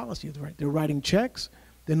shaping policy. Right? They're writing checks.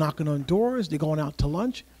 They're knocking on doors. They're going out to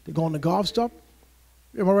lunch. They're going to golf stuff.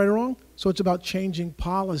 Am I right or wrong? So it's about changing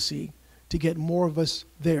policy to get more of us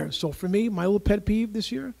there. So for me, my little pet peeve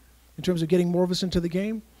this year, in terms of getting more of us into the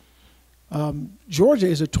game, Georgia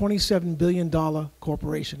is a $27 billion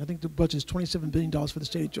corporation. I think the budget is $27 billion for the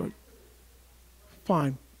state of Georgia.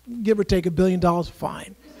 Fine. Give or take $1 billion,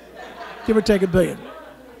 fine. Give or take $1 billion.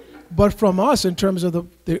 But from us, in terms of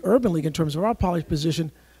the Urban League, in terms of our policy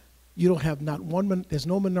position, you don't have there's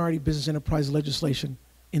no minority business enterprise legislation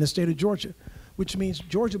in the state of Georgia, which means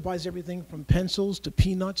Georgia buys everything from pencils to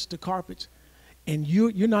peanuts to carpets. And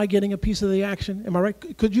you're not getting a piece of the action. Am I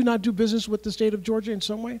right? Could you not do business with the state of Georgia in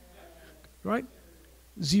some way? Right?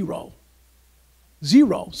 Zero. So you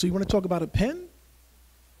want to talk about a pen?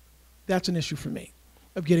 That's an issue for me.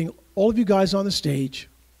 Of getting all of you guys on the stage,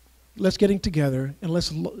 let's getting together, and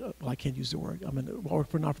I can't use the word, I'm in work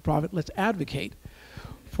for not-for-profit, let's advocate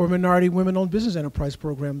for a minority women-owned business enterprise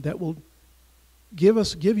program that will give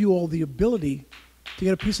you all the ability to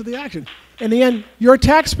get a piece of the action. In the end, you're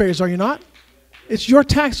taxpayers, are you not? It's your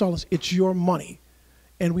tax dollars, it's your money.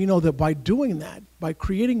 And we know that by doing that, by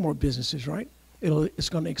creating more businesses, right, it's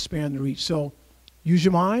going to expand the reach. So use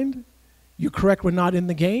your mind. You're correct, we're not in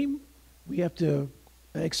the game. We have to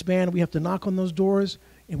expand, we have to knock on those doors,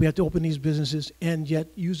 and we have to open these businesses and yet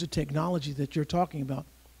use the technology that you're talking about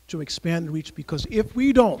to expand the reach, because if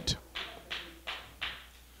we don't,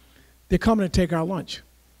 they're coming to take our lunch.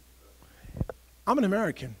 I'm an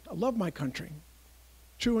American. I love my country.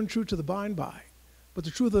 True and true to the by and by. But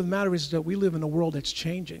the truth of the matter is that we live in a world that's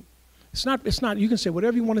changing. It's not, you can say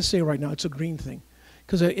whatever you want to say right now, it's a green thing.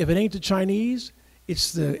 Because if it ain't the Chinese,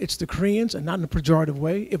 it's the Koreans, and not in a pejorative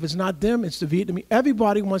way. If it's not them, it's the Vietnamese.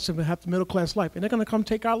 Everybody wants to have the middle class life, and they're going to come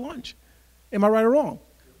take our lunch. Am I right or wrong?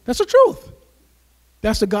 That's the truth.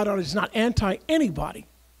 That's the God that is not anti anybody.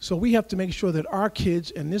 So we have to make sure that our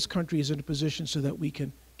kids in this country is in a position so that we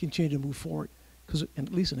can continue to move forward, because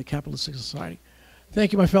at least in a capitalistic society.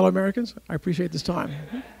 Thank you, my fellow Americans. I appreciate this time.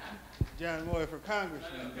 John Moy for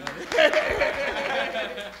congressman.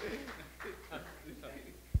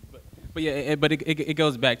 But yeah, it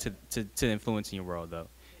goes back to influencing your world, though.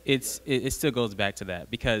 It still goes back to that,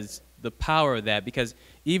 because the power of that, because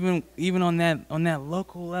even on that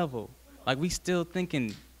local level, like we still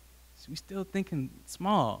thinking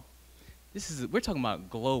small. We're talking about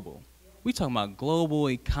global. We're talking about global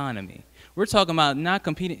economy. We're talking about not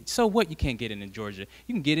competing. So what? You can't get it in Georgia.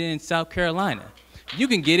 You can get it in South Carolina. You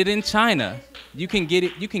can get it in China. You can get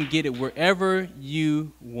it wherever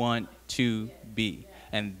you want to be.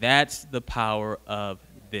 And that's the power of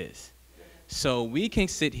this. So we can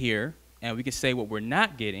sit here and we can say what we're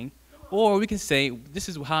not getting, or we can say, this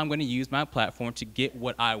is how I'm going to use my platform to get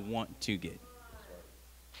what I want to get.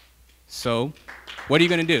 So what are you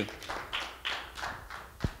going to do?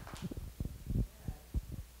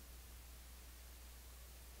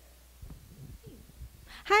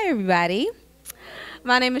 Hi, everybody.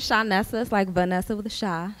 My name is Shawnessa. It's like Vanessa with a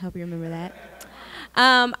Shaw. Hope you remember that.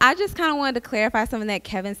 I just kind of wanted to clarify something that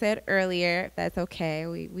Kevin said earlier, if that's okay.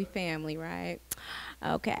 We family, right?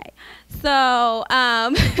 Okay. So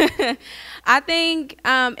I think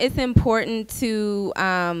it's important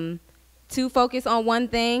to focus on one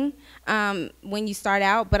thing when you start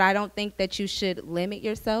out, but I don't think that you should limit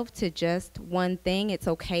yourself to just one thing. It's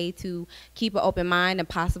okay to keep an open mind and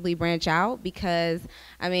possibly branch out, because,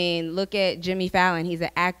 I mean, look at Jimmy Fallon. He's an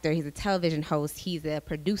actor, he's a television host, he's a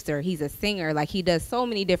producer, he's a singer. Like, he does so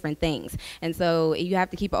many different things. And so you have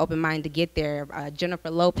to keep an open mind to get there. Jennifer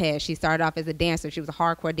Lopez, she started off as a dancer. She was a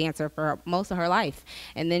hardcore dancer for most of her life.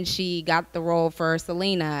 And then she got the role for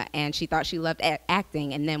Selena, and she thought she loved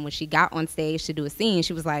acting. And then when she got on stage to do a scene,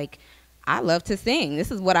 she was like, I love to sing.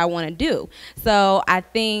 This is what I want to do. So I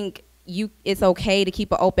think it's okay to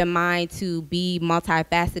keep an open mind, to be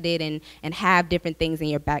multifaceted and have different things in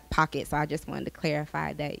your back pocket. So I just wanted to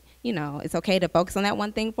clarify that, you know, it's okay to focus on that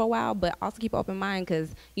one thing for a while, but also keep an open mind,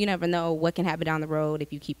 because you never know what can happen down the road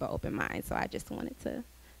if you keep an open mind. So I just wanted to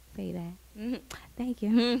say that. Mm-hmm. Thank you.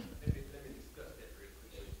 Mm-hmm. Let me discuss that real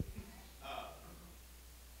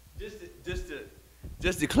quick.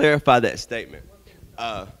 Just to clarify that statement,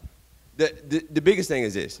 the biggest thing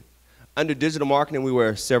is this. Under digital marketing, we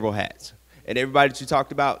wear several hats. And everybody that you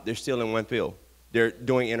talked about, they're still in one field. They're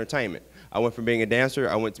doing entertainment. I went from being a dancer,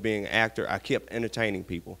 I went to being an actor. I kept entertaining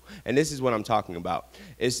people. And this is what I'm talking about.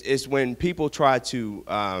 It's when people try to,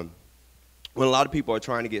 when a lot of people are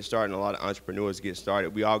trying to get started, and a lot of entrepreneurs get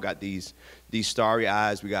started, we all got these starry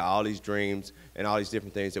eyes. We got all these dreams and all these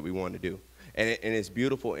different things that we want to do. And it's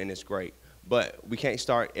beautiful and it's great. But we can't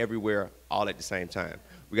start everywhere all at the same time.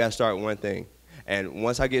 We got to start with one thing. And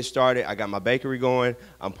once I get started, I got my bakery going.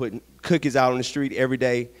 I'm putting cookies out on the street every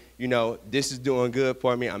day. You know, this is doing good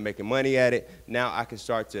for me. I'm making money at it. Now I can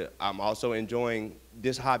I'm also enjoying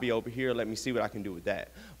this hobby over here. Let me see what I can do with that.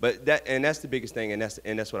 But that's the biggest thing, and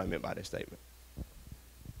that's what I meant by that statement.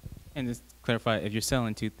 And just clarify, if you're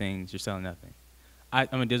selling two things, you're selling nothing.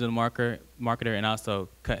 I'm a digital marketer and also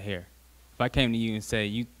cut hair. If I came to you and say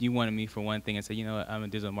you wanted me for one thing and say, you know what, I'm a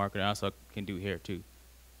digital marketer, I also can do hair too.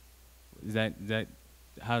 How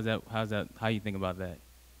you think about that?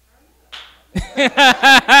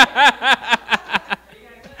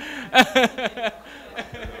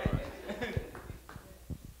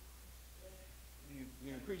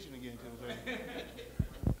 You're preaching again,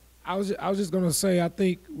 I was just gonna say, I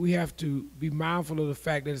think we have to be mindful of the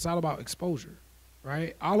fact that it's all about exposure,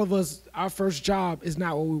 right? All of us, our first job is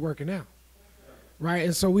not what we're working now, right?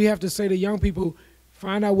 And so we have to say to young people,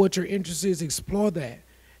 find out what your interest is, explore that.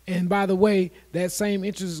 And by the way, that same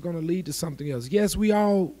interest is going to lead to something else. Yes, we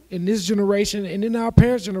all, in this generation and in our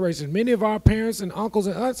parents' generation, many of our parents and uncles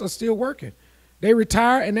and aunts are still working. They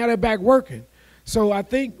retired and now they're back working. So I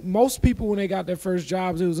think most people, when they got their first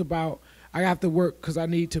jobs, it was about, I have to work because I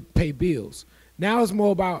need to pay bills. Now it's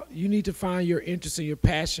more about, you need to find your interest and your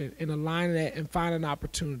passion and align that and find an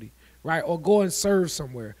opportunity, right? Or go and serve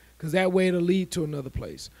somewhere, because that way it'll lead to another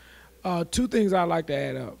place. Two things I'd like to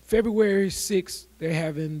add up. February 6th, they're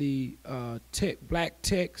having the tech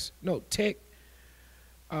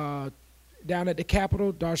down at the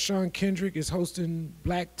Capitol. Darshawn Kendrick is hosting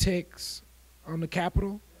Black Techs on the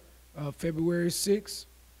Capitol, February 6th.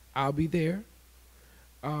 I'll be there.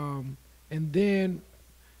 And then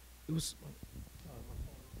it was,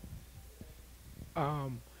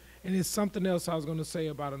 and it's something else I was going to say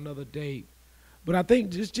about another date. But I think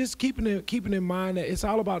just keeping in mind that it's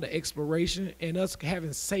all about the exploration and us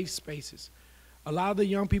having safe spaces. A lot of the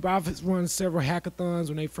young people, I've run several hackathons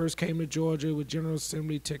when they first came to Georgia with General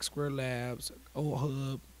Assembly, Tech Square Labs, Old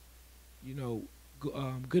Hub, you know,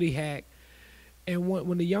 Goody Hack. And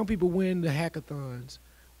when the young people win the hackathons,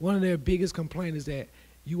 one of their biggest complaints is that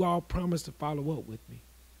you all promised to follow up with me.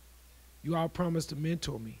 You all promised to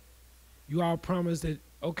mentor me. You all promised that,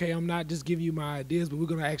 okay, I'm not just giving you my ideas, but we're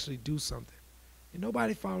going to actually do something. And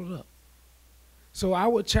nobody followed up. So I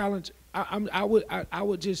would challenge, I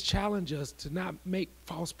would just challenge us to not make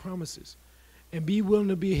false promises and be willing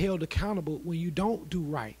to be held accountable when you don't do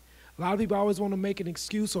right. A lot of people always want to make an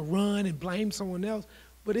excuse or run and blame someone else,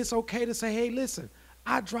 but it's okay to say, hey, listen,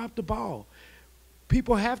 I dropped the ball.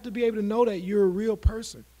 People have to be able to know that you're a real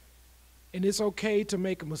person. And it's okay to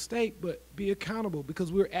make a mistake, but be accountable,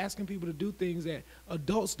 because we're asking people to do things that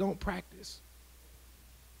adults don't practice.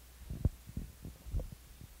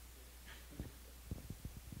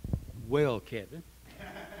 Well, Kevin.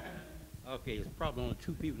 Okay, it's probably only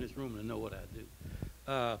 2 people in this room that know what I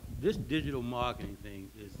do. This digital marketing thing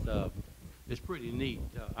is pretty neat.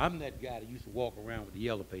 I'm that guy that used to walk around with the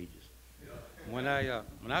yellow pages. When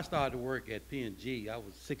I started to work at P&G, I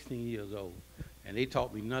was 16 years old, and they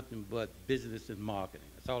taught me nothing but business and marketing.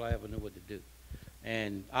 That's all I ever knew what to do.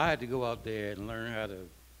 And I had to go out there and learn how to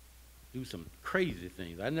do some crazy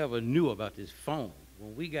things. I never knew about this phone.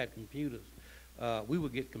 When we got computers, we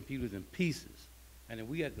would get computers in pieces, and then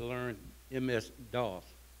we had to learn MS-DOS,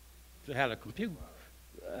 so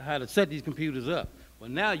how to set these computers up. Well,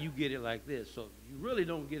 now you get it like this, so you really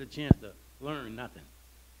don't get a chance to learn nothing.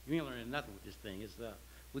 You ain't learning nothing with this thing. It's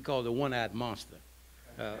we call it the one-eyed monster.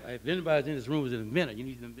 If anybody's in this room is an inventor, you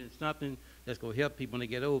need to invent something that's going to help people when they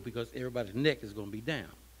get old, because everybody's neck is going to be down.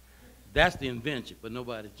 That's the invention, but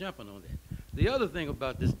nobody's jumping on that. The other thing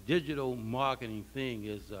about this digital marketing thing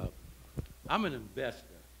is I'm an investor.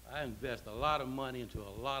 I invest a lot of money into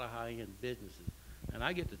a lot of high-end businesses, and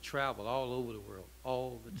I get to travel all over the world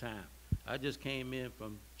all the time. I just came in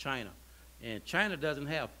from China, and China doesn't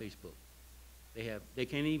have Facebook. They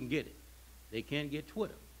can't even get it. They can't get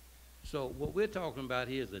Twitter. So what we're talking about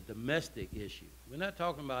here is a domestic issue. We're not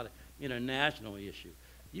talking about an international issue.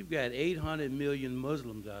 You've got 800 million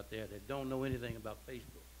Muslims out there that don't know anything about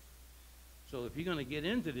Facebook. So if you're going to get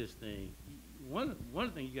into this thing, one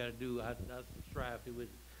thing you got to do, I strive to, is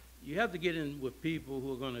you have to get in with people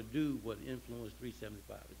who are going to do what Influence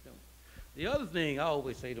 375 is doing. The other thing I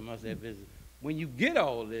always say to myself is, when you get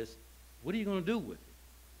all this, what are you going to do with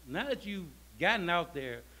it? Now that you've gotten out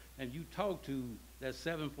there and you talk to that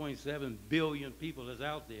 7.7 billion people that's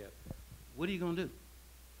out there, what are you going to do?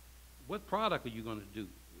 What product are you going to do?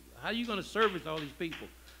 How are you going to service all these people?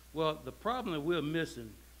 Well, the problem that we're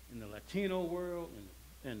missing in the Latino world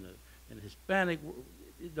and the Hispanic,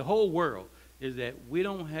 the whole world, is that we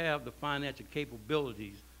don't have the financial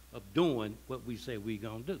capabilities of doing what we say we're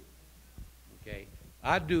going to do. Okay?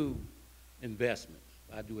 I do investments.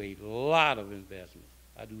 I do a lot of investments.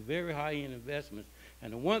 I do very high-end investments.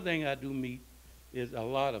 And the one thing I do meet is a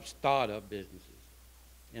lot of startup businesses.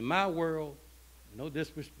 In my world, no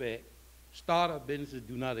disrespect, startup businesses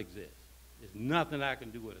do not exist. There's nothing I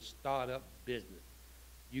can do with a startup business.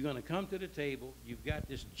 You're going to come to the table, you've got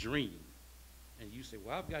this dream, and you say,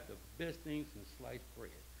 well, I've got the best thing since sliced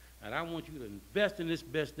bread, and I want you to invest in this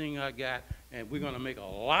best thing I got, and we're going to make a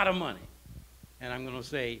lot of money. And I'm going to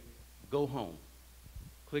say, go home.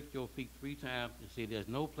 Click your feet 3 times and say there's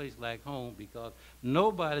no place like home, because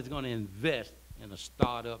nobody's going to invest in a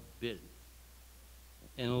startup business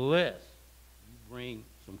unless you bring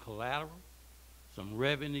some collateral, some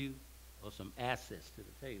revenue, or some assets to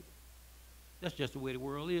the table. That's just the way the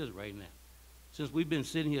world is right now. Since we've been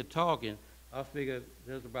sitting here talking, I figure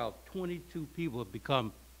there's about 22 people have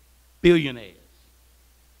become billionaires.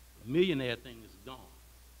 The millionaire thing is gone,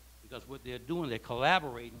 because what they're doing, they're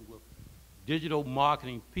collaborating with digital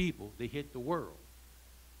marketing people to hit the world.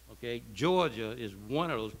 Okay, Georgia is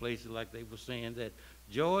one of those places, like they were saying, that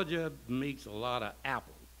Georgia makes a lot of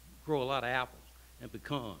apples, grow a lot of apples and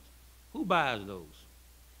pecans. Who buys those?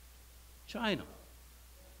 China.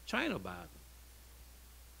 China buys them.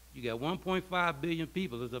 You got 1.5 billion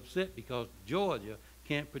people that's upset because Georgia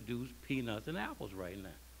can't produce peanuts and apples right now.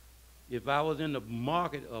 If I was in the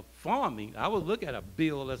market of farming, I would look at a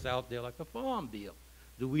bill that's out there like a farm bill.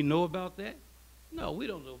 Do we know about that? No, we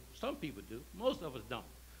don't know. Some people do. Most of us don't.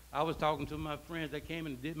 I was talking to my friends that came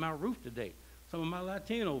and did my roof today, some of my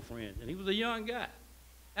Latino friends, and he was a young guy.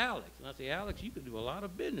 Alex. And I say, Alex, you could do a lot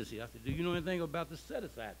of business here. I said, do you know anything about the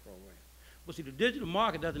set-aside program? Well, see, the digital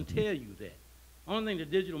market doesn't tell you that. Only thing the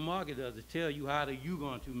digital market does is tell you how you're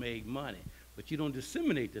going to make money, but you don't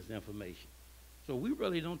disseminate this information. So we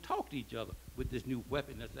really don't talk to each other with this new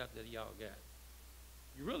weapon that's out there y'all got.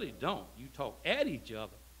 You really don't. You talk at each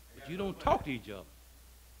other, but you don't talk to each other.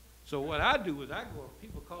 So what I do is I go,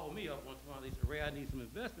 people call me up once in a while, they say, Ray, I need some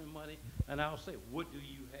investment money, and I'll say, what do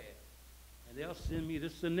you have? And they'll send me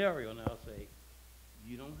this scenario, and I'll say,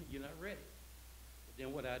 you're not ready. But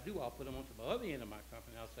then what I do, I'll put them onto the other end of my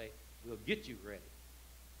company, I'll say, we'll get you ready.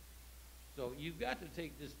 So you've got to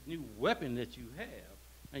take this new weapon that you have,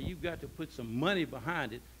 and you've got to put some money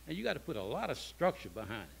behind it, and you got to put a lot of structure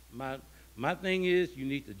behind it. My thing is, you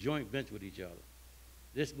need to joint venture with each other.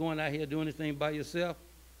 Just going out here doing this thing by yourself,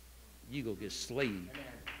 you go get slayed.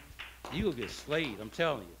 You go get slayed, I'm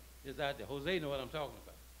telling you. It's out there. Jose know what I'm talking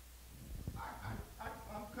about.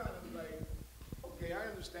 I'm kind of like, okay, I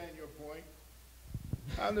understand your point.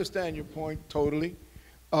 I understand your point totally.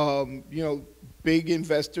 You know, big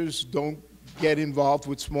investors don't get involved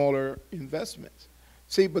with smaller investments.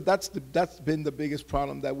 See, but that's been the biggest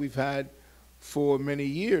problem that we've had for many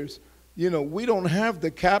years. You know, we don't have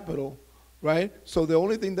the capital, right? So the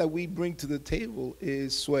only thing that we bring to the table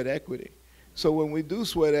is sweat equity. So when we do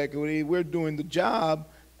sweat equity, we're doing the job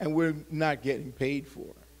and we're not getting paid for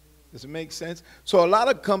it. Does it make sense? So a lot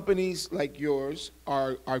of companies like yours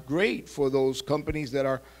are great for those companies that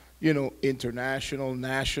are, you know, international,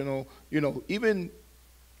 national, you know, even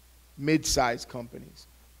mid-sized companies.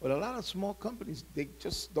 But a lot of small companies, they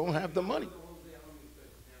just don't have the money.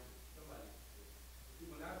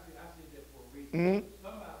 Mm-hmm.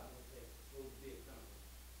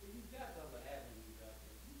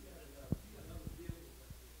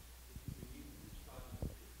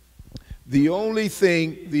 The only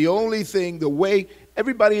thing, the way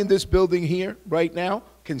everybody in this building here right now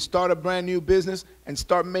can start a brand new business and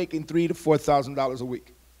start making $3,000 to $4,000 a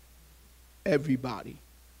week. Everybody.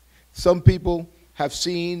 Some people have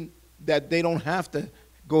seen that they don't have to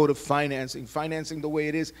go to financing. Financing the way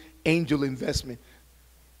it is, angel investment.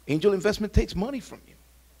 Angel investment takes money from you.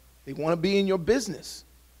 They want to be in your business.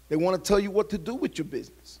 They want to tell you what to do with your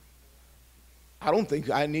business. I don't think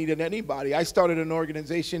I needed anybody. I started an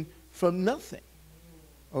organization from nothing,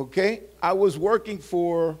 okay? I was working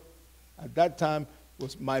for, at that time,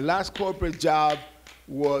 was my last corporate job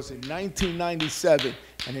was in 1997.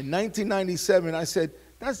 And in 1997, I said,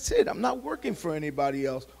 that's it. I'm not working for anybody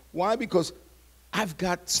else. Why? Because I've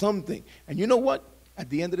got something. And you know what? At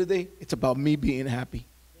the end of the day, it's about me being happy.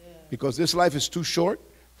 Yeah. Because this life is too short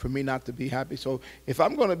for me not to be happy. So if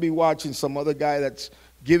I'm going to be watching some other guy that's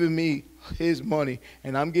giving me his money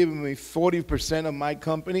and I'm giving me 40% of my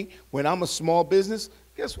company when I'm a small business,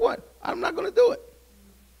 guess what? I'm not going to do it.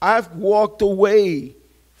 I've walked away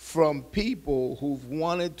from people who've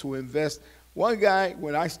wanted to invest. One guy,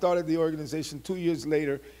 when I started the organization 2 years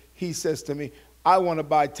later, he says to me, I want to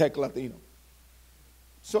buy Tech Latino.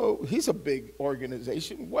 So he's a big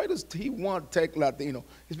organization. Why does he want Tech Latino?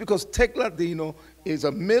 It's because Tech Latino is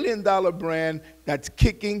 $1 million brand that's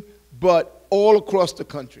kicking butt all across the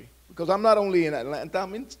country. Because I'm not only in Atlanta, I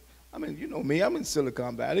mean, you know me, I'm in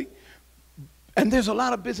Silicon Valley. And there's a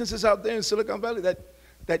lot of businesses out there in Silicon Valley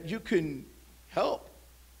that you can help.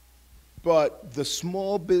 But the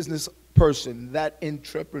small business person, that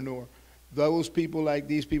entrepreneur, those people like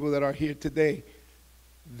these people that are here today,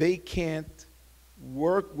 they can't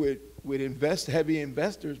work with heavy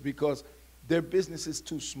investors because their business is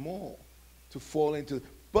too small to fall into.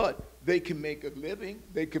 But they can make a living.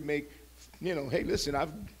 They can make, you know, hey, listen,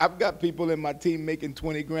 I've got people in my team making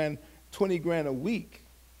 20 grand a week.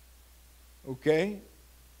 Okay?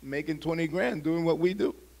 Making 20 grand doing what we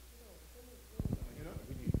do.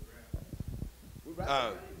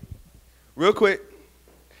 Real quick,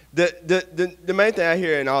 the main thing I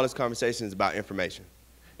hear in all this conversation is about information.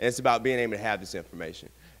 And it's about being able to have this information.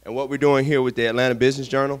 And what we're doing here with the Atlanta Business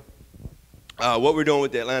Journal,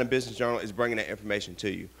 is bringing that information to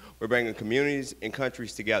you. We're bringing communities and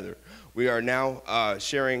countries together. We are now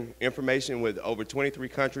sharing information with over 23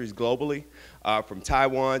 countries globally, from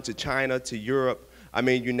Taiwan to China to Europe. I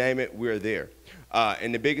mean, you name it, we're there.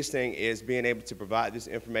 And the biggest thing is being able to provide this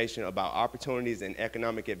information about opportunities and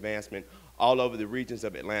economic advancement all over the regions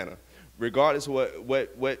of Atlanta. Regardless of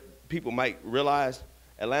what people might realize,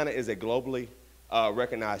 Atlanta is a globally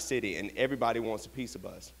recognized city, and everybody wants a piece of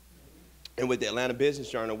us. And with the Atlanta Business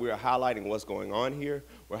Journal, we are highlighting what's going on here.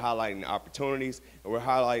 We're highlighting the opportunities, and we're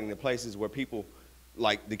highlighting the places where people,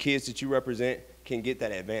 like the kids that you represent, can get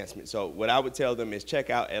that advancement. So what I would tell them is check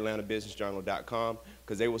out atlantabusinessjournal.com,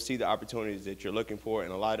 because they will see the opportunities that you're looking for,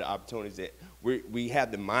 and a lot of the opportunities that we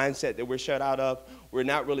have the mindset that we're shut out of. We're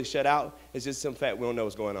not really shut out. It's just some fact we don't know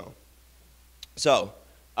what's going on. So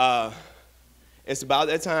it's about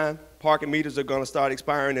that time. Parking meters are going to start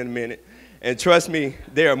expiring in a minute. And trust me,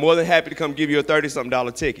 they are more than happy to come give you a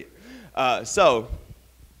 $30-something ticket.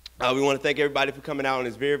 We want to thank everybody for coming out on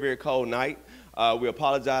this very, very cold night. We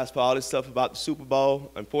apologize for all this stuff about the Super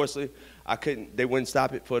Bowl. Unfortunately, they wouldn't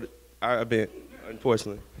stop it for our event,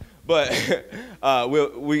 unfortunately. But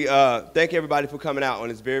we thank everybody for coming out on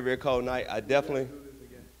this very, very cold night. I definitely,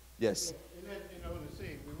 yes. And then, let's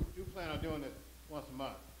see, we do plan on doing it once a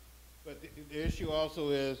month. But the issue also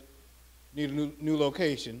is need a new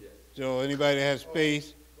location. So anybody that has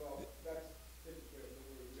space.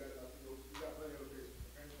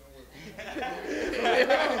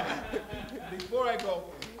 Before I go,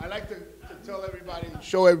 I like to tell everybody,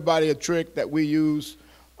 show everybody a trick that we use.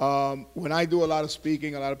 When I do a lot of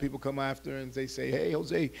speaking, a lot of people come after and they say, hey,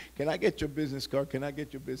 Jose, can I get your business card? Can I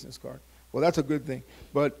get your business card? Well, that's a good thing.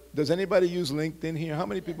 But does anybody use LinkedIn here? How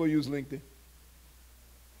many people use LinkedIn?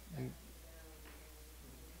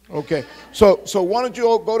 Okay, so why don't you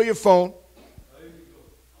all go to your phone?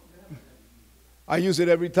 I use it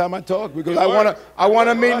every time I talk because I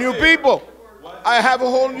wanna meet new people. I have a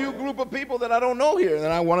whole new group of people that I don't know here, and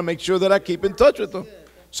I want to make sure that I keep in touch with them.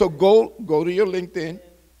 So go to your LinkedIn,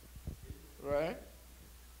 right?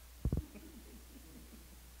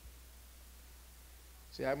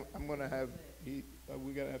 See, I'm gonna have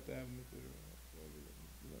we're gonna have to have.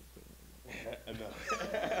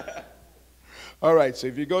 All right, so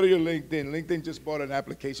if you go to your LinkedIn, LinkedIn just bought an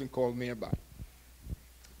application called Nearby.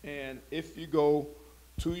 And if you go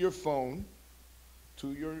to your phone,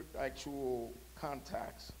 to your actual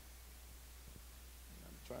contacts,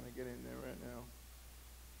 I'm trying to get in there right now.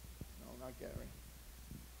 No, not Gary.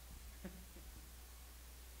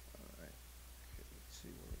 All right, okay, let's see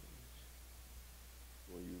where it is.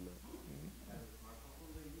 Where you look.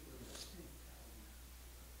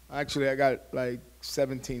 Actually, I got like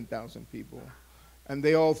 17,000 people. And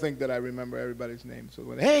they all think that I remember everybody's name. So,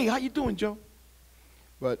 hey, how you doing, Joe?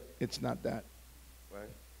 But it's not that. Right?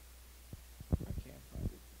 I can't find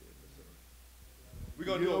it. We're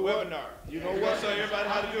going to do a webinar. You know what? Show everybody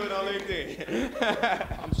how to do it on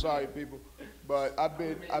LinkedIn. I'm sorry, people, but I've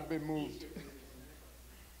been moved.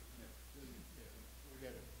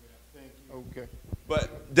 Okay.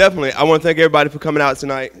 But definitely, I want to thank everybody for coming out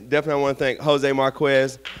tonight. Definitely, I want to thank Jose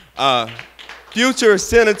Marquez, future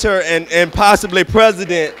senator and possibly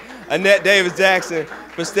president Annette Davis Jackson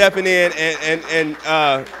for stepping in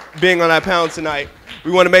and being on our panel tonight.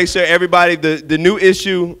 We want to make sure everybody, the new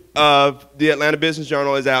issue of the Atlanta Business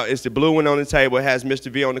Journal is out. It's the blue one on the table. It has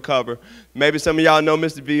Mr. V on the cover. Maybe some of y'all know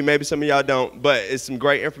Mr. V, maybe some of y'all don't, but it's some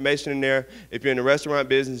great information in there. If you're in the restaurant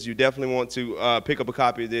business, you definitely want to pick up a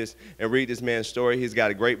copy of this and read this man's story. He's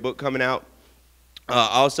got a great book coming out.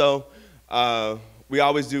 Also, we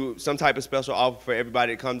always do some type of special offer for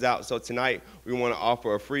everybody that comes out. So tonight, we want to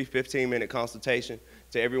offer a free 15-minute consultation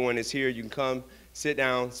to everyone that's here. You can come, sit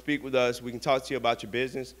down, speak with us. We can talk to you about your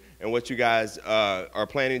business and what you guys are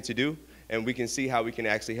planning to do, and we can see how we can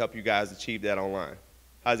actually help you guys achieve that online.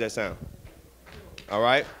 How does that sound? All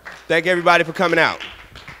right? Thank everybody for coming out.